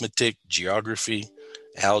 arithmetic, geography,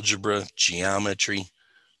 algebra, geometry,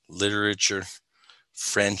 literature,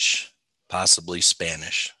 French, possibly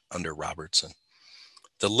Spanish under Robertson.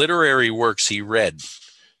 The literary works he read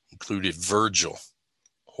included Virgil,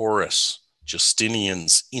 Horace,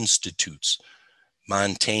 Justinian's Institutes,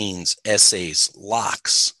 Montaigne's Essays,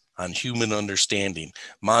 Locke's On Human Understanding,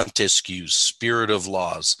 Montesquieu's Spirit of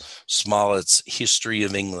Laws, Smollett's History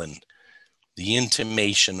of England, The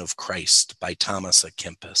Intimation of Christ by Thomas à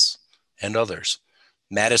Kempis, and others.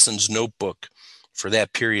 Madison's notebook for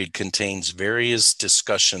that period contains various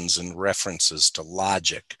discussions and references to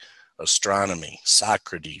logic, astronomy,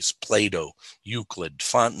 Socrates, Plato, Euclid,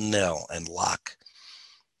 Fontenelle, and Locke.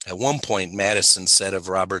 At one point, Madison said of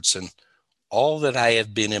Robertson, "All that I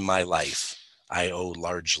have been in my life, I owe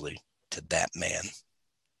largely to that man."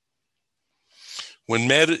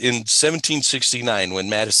 In 1769, when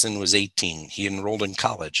Madison was 18, he enrolled in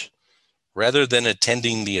college. Rather than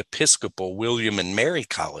attending the Episcopal William and Mary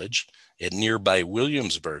College at nearby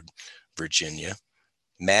Williamsburg, Virginia,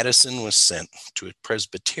 Madison was sent to a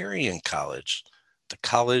Presbyterian college, the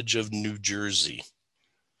College of New Jersey,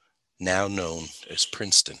 now known as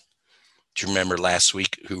Princeton. Do you remember last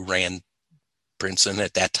week who ran Princeton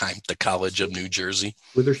at that time? The College of New Jersey?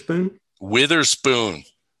 Witherspoon? Witherspoon.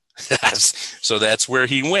 So that's where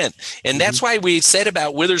he went. And that's why we said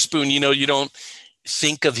about Witherspoon, you don't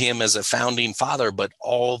think of him as a founding father, but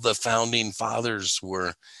all the founding fathers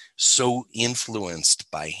were so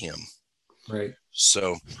influenced by him. Right.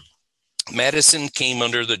 So Madison came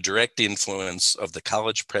under the direct influence of the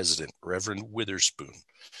college president, Reverend Witherspoon,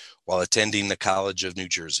 while attending the College of New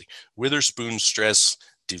Jersey. Witherspoon stressed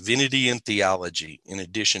divinity and theology in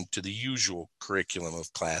addition to the usual curriculum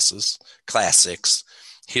of classics,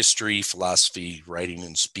 history, philosophy, writing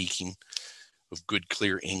and speaking of good,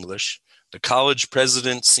 clear English. The college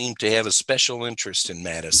president seemed to have a special interest in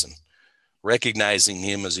Madison, recognizing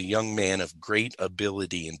him as a young man of great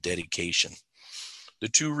ability and dedication. The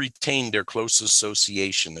two retained their close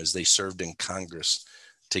association as they served in Congress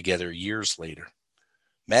together years later.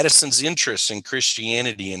 Madison's interest in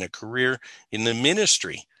Christianity and a career in the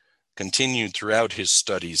ministry continued throughout his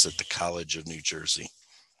studies at the College of New Jersey.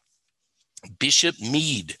 Bishop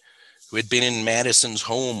Meade, who had been in Madison's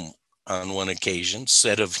home on one occasion,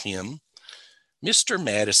 said of him, "Mr.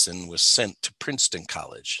 Madison was sent to Princeton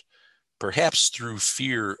College, perhaps through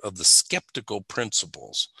fear of the skeptical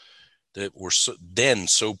principles that were then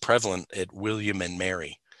so prevalent at William and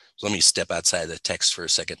Mary." So let me step outside the text for a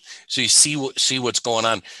second. So you see what's going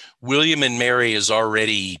on. William and Mary is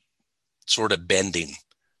already sort of bending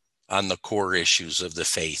on the core issues of the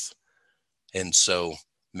faith. And so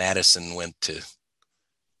Madison went to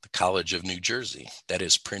the College of New Jersey, that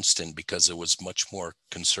is Princeton, because it was much more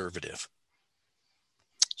conservative.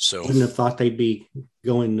 So wouldn't have thought they'd be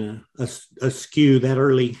going askew that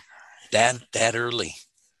early. That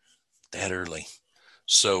early.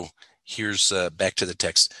 So here's back to the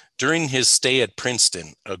text. During his stay at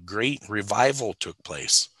Princeton, a great revival took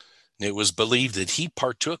place. And it was believed that he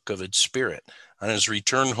partook of its spirit. On his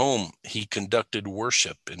return home, he conducted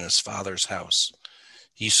worship in his father's house.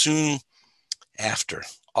 He soon after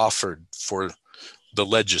offered for the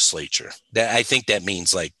legislature. That, I think that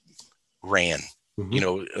means like ran,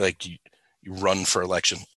 like you run for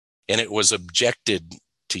election. And it was objected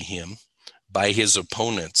to him by his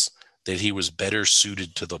opponents that he was better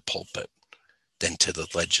suited to the pulpit than to the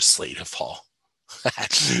legislative hall.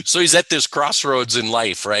 So he's at this crossroads in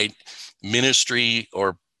life, right? Ministry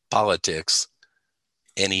or politics.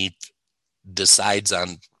 And he decides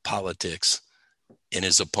on politics. And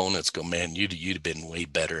his opponents go, "Man, you'd have been way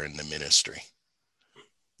better in the ministry."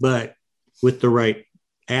 But with the right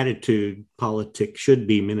attitude, politics should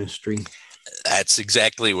be ministry. That's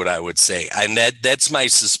exactly what I would say. And that's my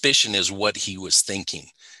suspicion, is what he was thinking,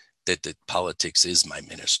 that the politics is my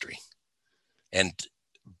ministry. And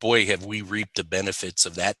boy, have we reaped the benefits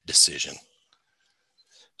of that decision.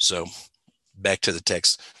 So back to the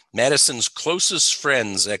text. Madison's closest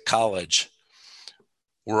friends at college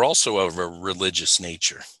were also of a religious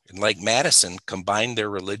nature, and like Madison, combined their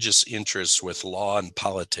religious interests with law and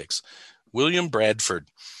politics. William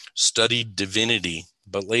Bradford studied divinity,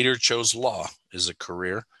 but later chose law as a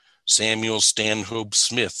career. Samuel Stanhope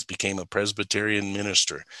Smith became a Presbyterian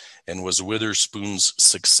minister and was Witherspoon's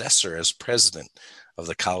successor as president of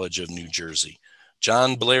the College of New Jersey.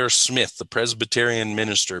 John Blair Smith, the Presbyterian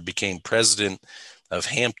minister, became president of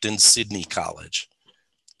Hampden-Sydney College.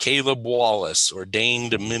 Caleb Wallace,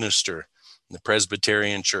 ordained a minister in the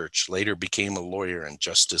Presbyterian Church, later became a lawyer and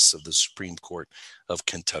justice of the Supreme Court of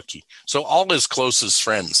Kentucky. So all his closest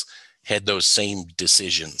friends had those same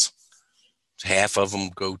decisions. Half of them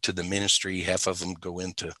go to the ministry, half of them go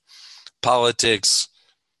into politics.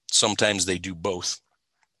 Sometimes they do both.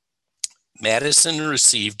 Madison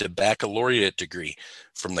received a baccalaureate degree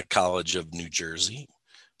from the College of New Jersey,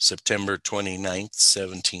 September 29th,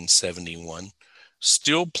 1771.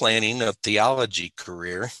 Still planning a theology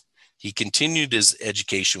career, he continued his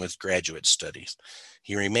education with graduate studies.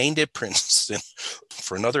 He remained at Princeton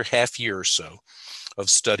for another half year or so of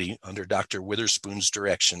study under Dr. Witherspoon's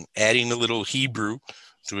direction, adding a little Hebrew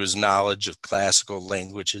to his knowledge of classical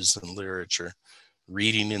languages and literature,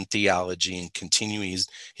 reading in theology, and continuing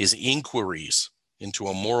his inquiries into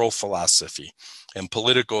a moral philosophy and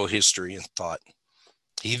political history and thought.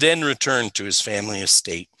 He then returned to his family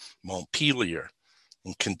estate, Montpelier,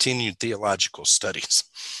 and continued theological studies.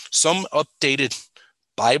 Some updated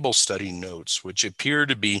Bible study notes, which appear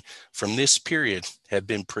to be from this period, have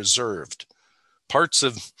been preserved. Parts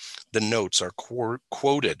of the notes are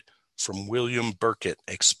quoted from William Burkitt,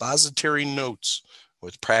 Expository Notes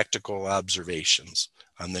with Practical Observations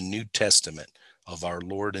on the New Testament, of our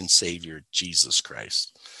Lord and Savior, Jesus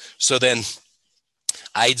Christ. So then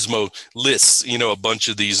Eidsmoe lists, a bunch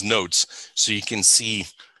of these notes, so you can see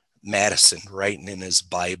Madison writing in his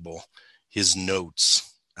Bible, his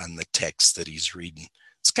notes on the text that he's reading.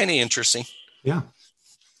 It's kind of interesting. Yeah.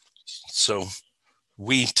 So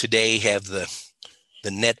we today have the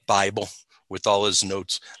Net Bible with all his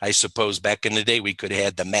notes. I suppose back in the day we could have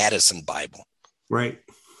had the Madison Bible. Right.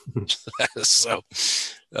 So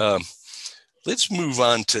let's move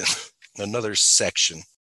on to another section.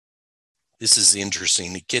 This is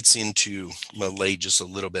interesting. It gets into, well, lay just a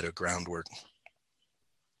little bit of groundwork,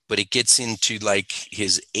 but it gets into like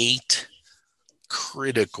his 8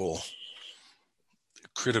 critical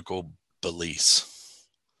beliefs.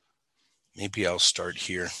 Maybe I'll start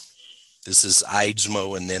here. This is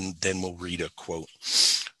Eidsmoe, and then we'll read a quote.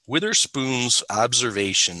 Witherspoon's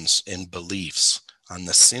observations and beliefs on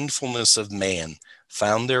the sinfulness of man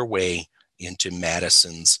found their way into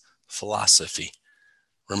Madison's philosophy.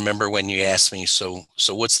 Remember when you asked me, so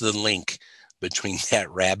what's the link between that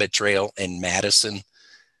rabbit trail and Madison?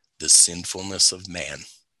 The sinfulness of man.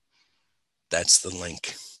 That's the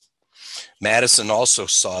link. Madison also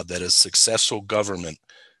saw that a successful government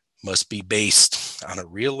must be based on a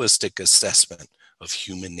realistic assessment of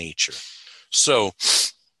human nature. So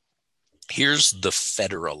here's the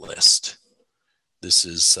Federalist. This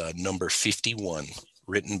is number 51,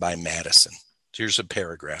 written by Madison. Here's a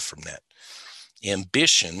paragraph from that.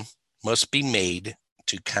 Ambition must be made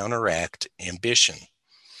to counteract ambition.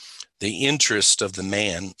 The interest of the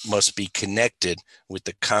man must be connected with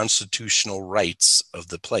the constitutional rights of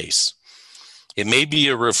the place. It may be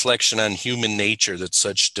a reflection on human nature that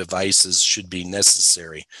such devices should be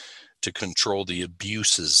necessary to control the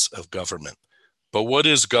abuses of government. But what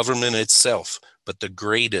is government itself but the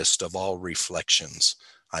greatest of all reflections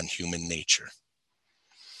on human nature?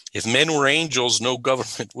 If men were angels, no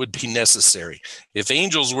government would be necessary. If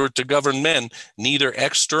angels were to govern men, neither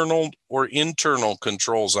external or internal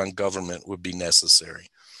controls on government would be necessary.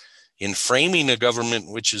 In framing a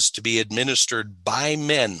government which is to be administered by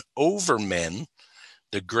men over men,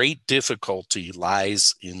 the great difficulty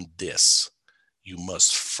lies in this. You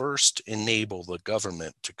must first enable the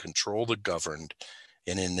government to control the governed,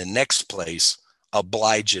 and in the next place,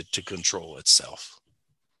 oblige it to control itself.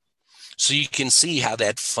 So you can see how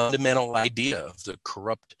that fundamental idea of the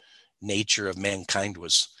corrupt nature of mankind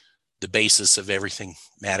was the basis of everything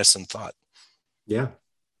Madison thought. Yeah.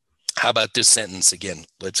 How about this sentence again?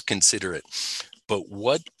 Let's consider it. But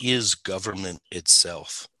what is government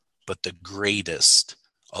itself but the greatest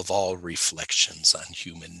of all reflections on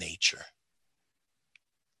human nature?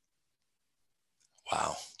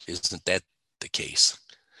 Wow, isn't that the case?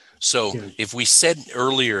 So if we said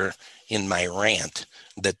earlier in my rant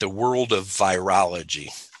that the world of virology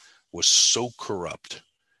was so corrupt,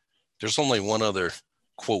 there's only one other,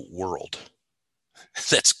 quote, world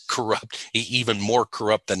that's corrupt, even more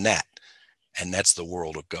corrupt than that, and that's the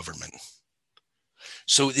world of government.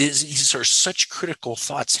 So these are such critical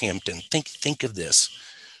thoughts, Hampton. Think of this.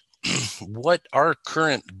 What our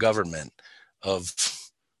current government of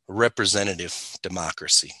representative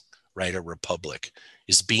democracy, right, a republic,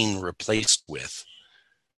 is being replaced with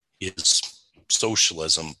is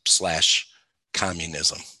socialism /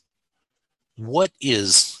 communism. What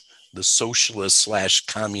is the socialist /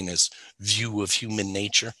 communist view of human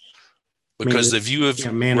nature? Because the view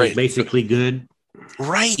of man is basically good.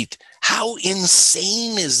 Right. How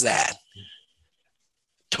insane is that?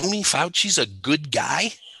 Tony Fauci's a good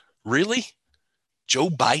guy? Really? Joe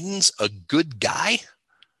Biden's a good guy?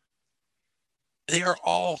 They are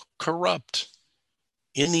all corrupt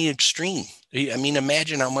in the extreme. I mean,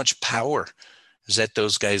 imagine how much power is at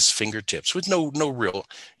those guys' fingertips with no real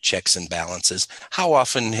checks and balances. How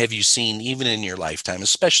often have you seen, even in your lifetime,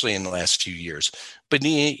 especially in the last few years, but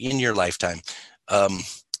in your lifetime,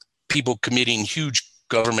 people committing huge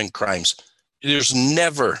government crimes? There's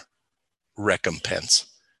never recompense.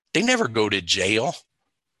 They never go to jail.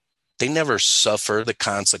 They never suffer the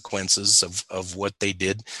consequences of what they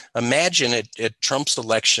did. Imagine at Trump's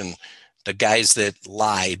election, the guys that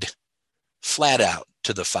lied flat out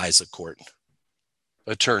to the FISA court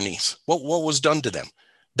attorneys. What was done to them?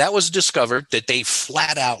 That was discovered that they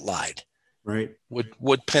flat out lied. Right.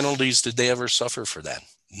 What penalties did they ever suffer for that?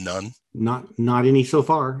 None. Not any so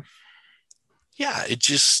far. Yeah, it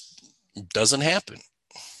just doesn't happen.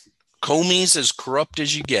 Comey's as corrupt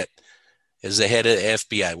as you get as the head of the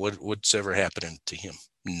FBI. What's ever happening to him?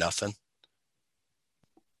 Nothing.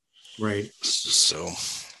 Right. So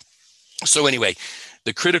anyway,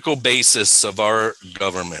 the critical basis of our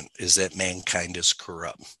government is that mankind is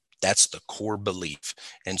corrupt. That's the core belief.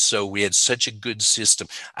 And so we had such a good system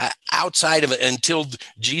outside of it until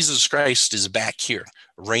Jesus Christ is back here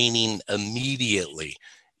reigning immediately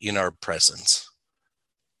in our presence.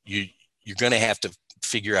 You're going to have to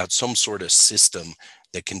figure out some sort of system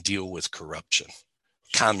that can deal with corruption.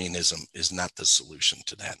 Communism is not the solution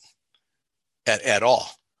to that at all.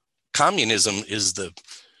 Communism is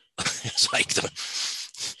it's like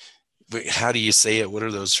how do you say it? What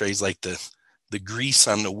are those phrases? Like the grease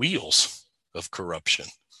on the wheels of corruption.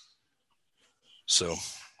 So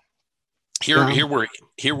here were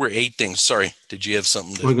 8 things. Sorry, did you have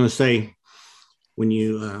something? I was going to say, when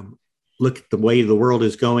you look at the way the world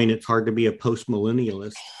is going, it's hard to be a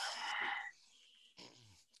post-millennialist.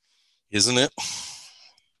 Isn't it?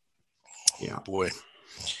 Yeah. Boy,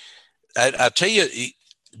 I'll tell you,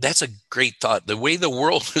 that's a great thought. The way the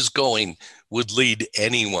world is going would lead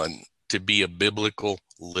anyone to be a biblical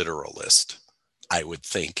literalist, I would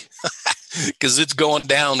think, because it's going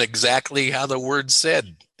down exactly how the word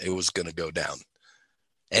said it was going to go down.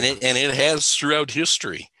 And it has throughout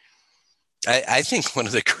history. I think one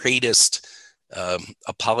of the greatest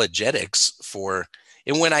apologetics for,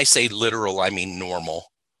 and when I say literal, I mean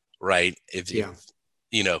normal, right?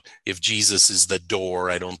 If Jesus is the door,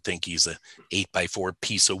 I don't think he's a 8x4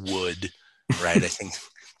 piece of wood, right? I think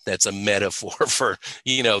that's a metaphor for,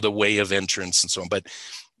 the way of entrance and so on. But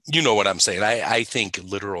you know what I'm saying. I think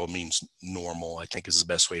literal means normal, I think is the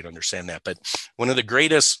best way to understand that. But one of the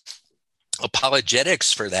greatest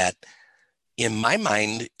apologetics for that, in my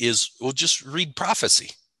mind, is, well, just read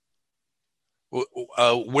prophecy.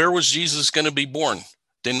 Where was Jesus going to be born?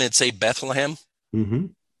 Didn't it say Bethlehem? Mm-hmm.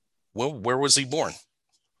 Well, where was he born?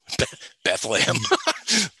 Bethlehem,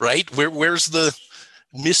 right? Where's the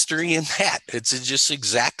mystery in that? It's just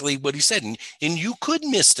exactly what he said. And you could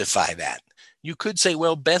mystify that. You could say,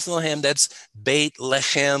 well, Bethlehem, that's Beit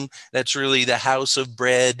Lechem. That's really the house of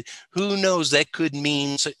bread. Who knows? That could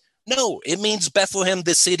mean, no, it means Bethlehem,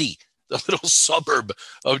 the city, the little suburb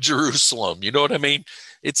of Jerusalem. You know what I mean?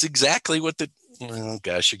 It's exactly what oh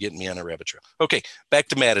gosh, you're getting me on a rabbit trail. Okay, back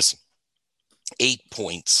to Madison. 8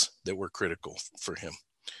 points that were critical for him.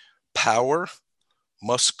 Power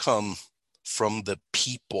must come from the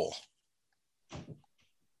people.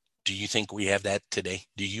 Do you think we have that today?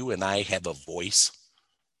 Do you and I have a voice?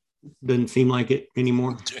 Doesn't seem like it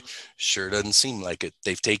anymore. Sure doesn't seem like it.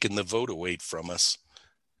 They've taken the vote away from us.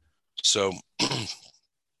 So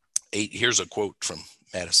 8, here's a quote from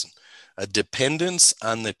Madison. A dependence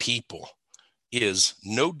on the people is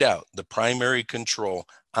no doubt the primary control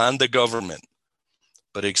on the government,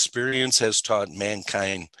 but experience has taught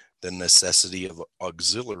mankind the necessity of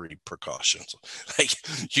auxiliary precautions. Like,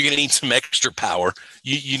 you're going to need some extra power.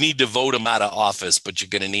 You need to vote them out of office, but you're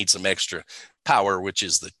going to need some extra power, which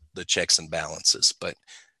is the checks and balances. But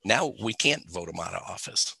now we can't vote them out of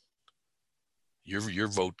office. Your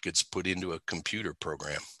vote gets put into a computer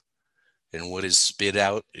program, and what is spit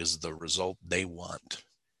out is the result they want.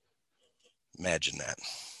 Imagine that.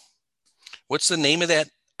 What's the name of that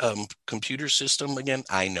computer system again?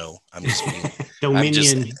 I know. I'm just being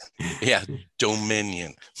Dominion.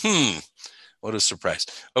 Dominion. What a surprise.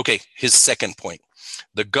 Okay, his second point.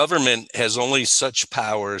 The government has only such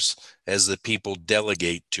powers as the people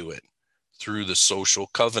delegate to it through the social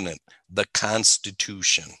covenant, the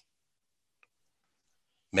Constitution.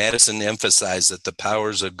 Madison emphasized that the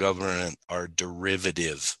powers of government are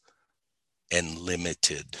derivative and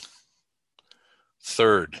limited.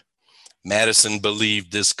 Third, Madison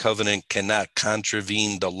believed this covenant cannot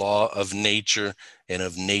contravene the law of nature and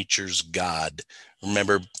of nature's God.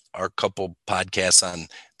 Remember our couple podcasts on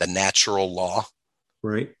the natural law?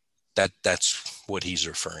 Right. That's what he's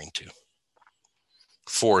referring to.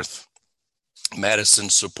 Fourth, Madison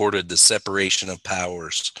supported the separation of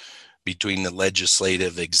powers between the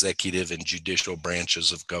legislative, executive, and judicial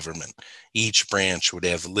branches of government. Each branch would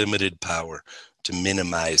have limited power to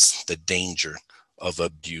minimize the danger of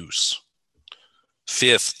abuse.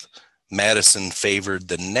 Fifth, Madison favored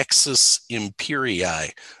the nexus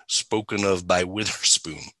imperii spoken of by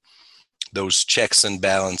Witherspoon, those checks and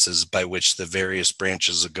balances by which the various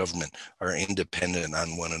branches of government are independent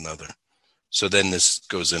on one another. So then this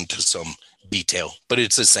goes into some detail, but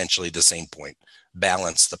it's essentially the same point.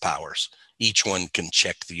 Balance the powers. Each one can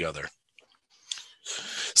check the other.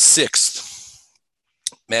 Sixth,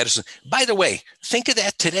 Madison, by the way, think of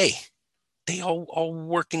that today. They all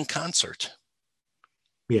work in concert.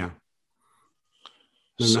 Yeah.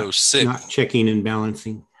 So not checking and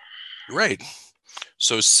balancing. Right.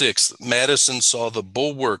 So sixth, Madison saw the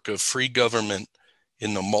bulwark of free government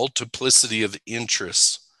in the multiplicity of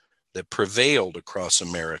interests that prevailed across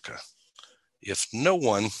America. If no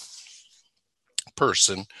one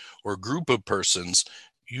person or group of persons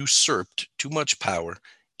usurped too much power,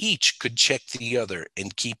 each could check the other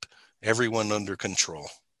and keep everyone under control.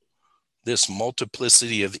 This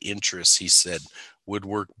multiplicity of interests, he said, would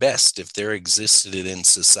work best if there existed in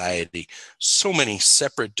society so many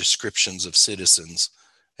separate descriptions of citizens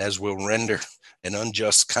as will render an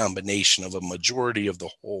unjust combination of a majority of the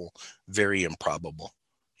whole very improbable,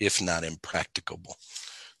 if not impracticable.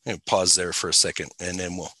 I'm going to pause there for a second, and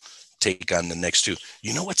then we'll take on the next two.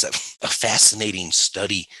 You know what's a fascinating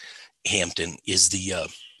study, Hampton, is the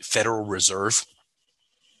Federal Reserve.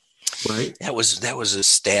 Right. That was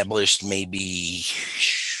established maybe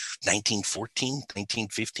 1914,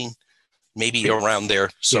 1915, maybe around there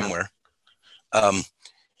somewhere. Yeah.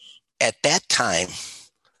 At that time,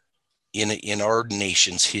 in our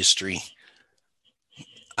nation's history,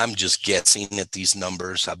 I'm just guessing at these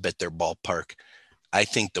numbers. I bet they're ballpark. I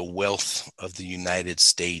think the wealth of the United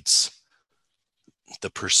States, the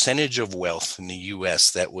percentage of wealth in the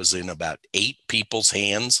U.S. that was in about 8 people's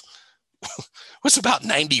hands was about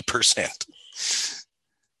 90%.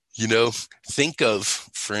 You know, think of,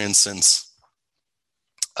 for instance,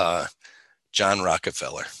 John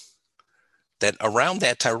Rockefeller, that around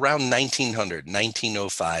that time, around 1900,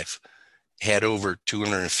 1905, had over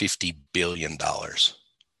 $250 billion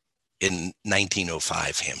in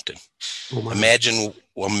 1905, Hampton. Oh my.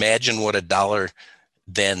 Imagine what a dollar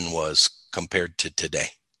then was compared to today.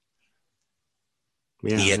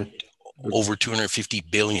 Yeah. He had over 250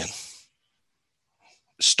 billion.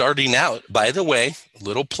 Starting out, by the way,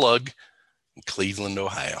 little plug, in Cleveland,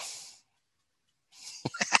 Ohio.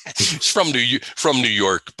 He's from New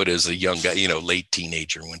York, but as a young guy, late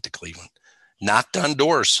teenager, went to Cleveland. Knocked on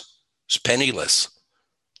doors. Was penniless.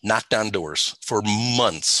 Knocked on doors for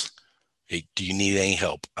months. Hey, do you need any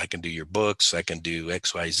help? I can do your books. I can do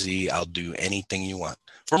XYZ. I'll do anything you want.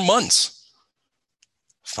 For months.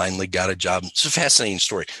 Finally got a job. It's a fascinating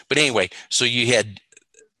story. But anyway, so you had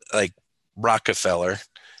like Rockefeller,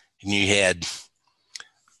 and you had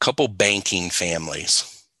a couple banking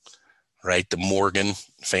families, right? The Morgan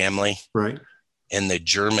family, right, and the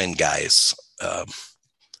German guys.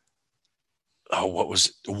 What was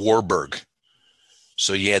it? Warburg.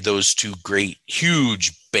 So you had those two great,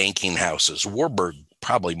 huge banking houses. Warburg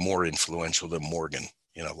probably more influential than Morgan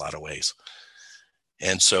in a lot of ways.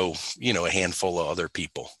 And so, a handful of other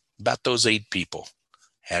people, about those 8 people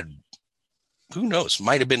had, who knows,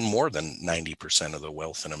 might have been more than 90% of the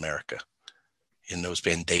wealth in America in those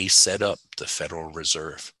bands. They set up the Federal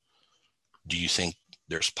Reserve. Do you think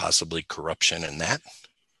there's possibly corruption in that?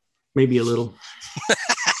 Maybe a little.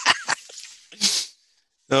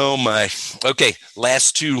 Oh my. Okay,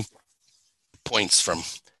 last 2 points from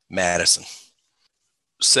Madison.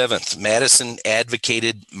 7th, Madison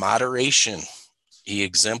advocated moderation. He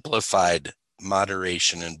exemplified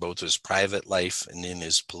moderation in both his private life and in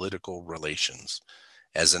his political relations.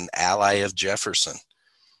 As an ally of Jefferson,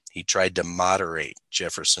 he tried to moderate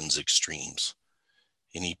Jefferson's extremes,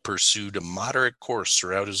 and he pursued a moderate course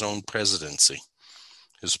throughout his own presidency.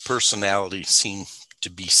 His personality seemed to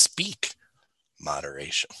bespeak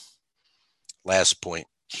moderation. Last point,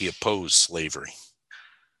 he opposed slavery.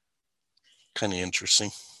 Kind of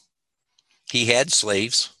interesting. He had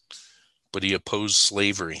slaves, but he opposed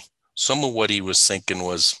slavery. Some of what he was thinking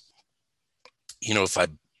was, if I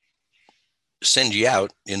send you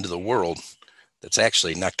out into the world, that's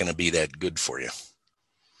actually not going to be that good for you.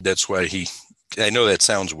 That's why I know that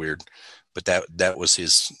sounds weird, but that was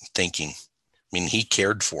his thinking. I mean, he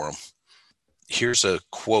cared for them. Here's a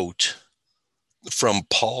quote from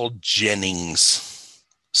Paul Jennings,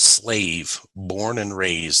 slave born and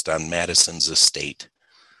raised on Madison's estate.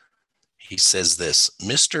 He says this: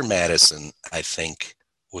 Mr. Madison, I think,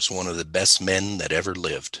 was one of the best men that ever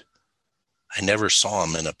lived. I never saw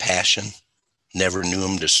him in a passion, never knew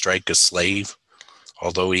him to strike a slave,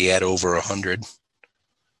 although he had over 100.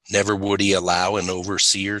 Never would he allow an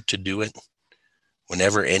overseer to do it.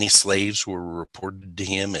 Whenever any slaves were reported to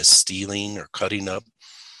him as stealing or cutting up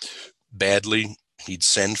badly, he'd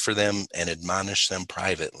send for them and admonish them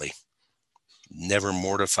privately. Never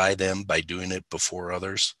mortify them by doing it before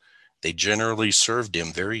others. They generally served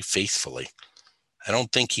him very faithfully. I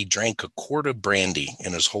don't think he drank a quart of brandy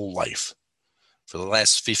in his whole life. For the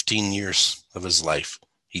last 15 years of his life,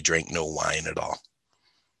 he drank no wine at all.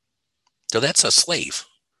 So that's a slave.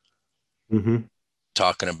 Mm-hmm.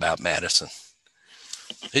 Talking about Madison.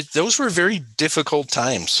 Those were very difficult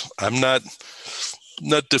times. I'm not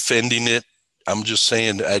defending it. I'm just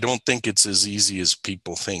saying I don't think it's as easy as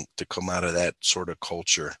people think to come out of that sort of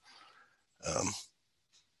culture.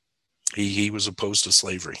 He was opposed to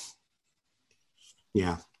slavery.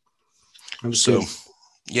 Yeah. Good.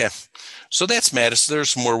 Yeah. So that's Madison.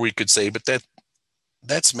 There's more we could say, but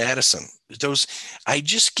that's Madison. I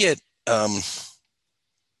just get,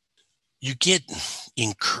 you get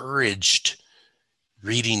encouraged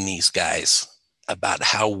reading these guys about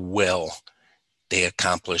how well they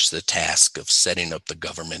accomplished the task of setting up the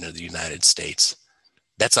government of the United States.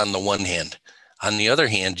 That's on the one hand. On the other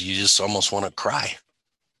hand, you just almost want to cry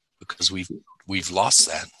because we've lost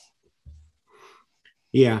that.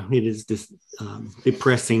 Yeah, it is just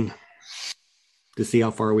depressing to see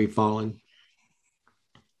how far we've fallen.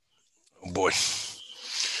 Oh boy.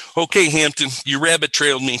 Okay, Hampton, you rabbit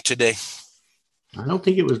trailed me today. I don't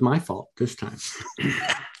think it was my fault this time.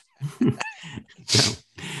 So,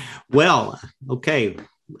 well, okay.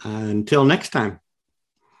 Until next time.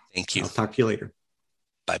 Thank you. I'll talk to you later.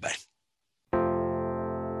 Bye-bye.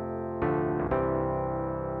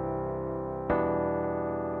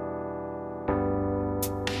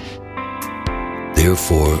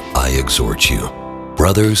 Therefore, I exhort you,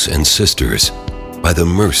 brothers and sisters, by the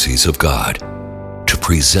mercies of God, to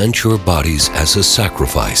present your bodies as a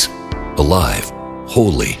sacrifice, alive,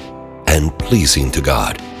 holy, and pleasing to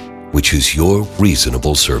God, which is your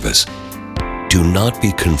reasonable service. Do not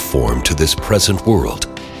be conformed to this present world,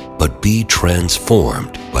 but be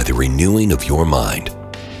transformed by the renewing of your mind,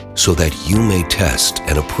 so that you may test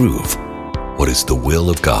and approve what is the will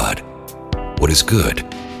of God, what is good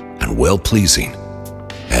and well-pleasing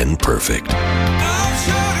and perfect.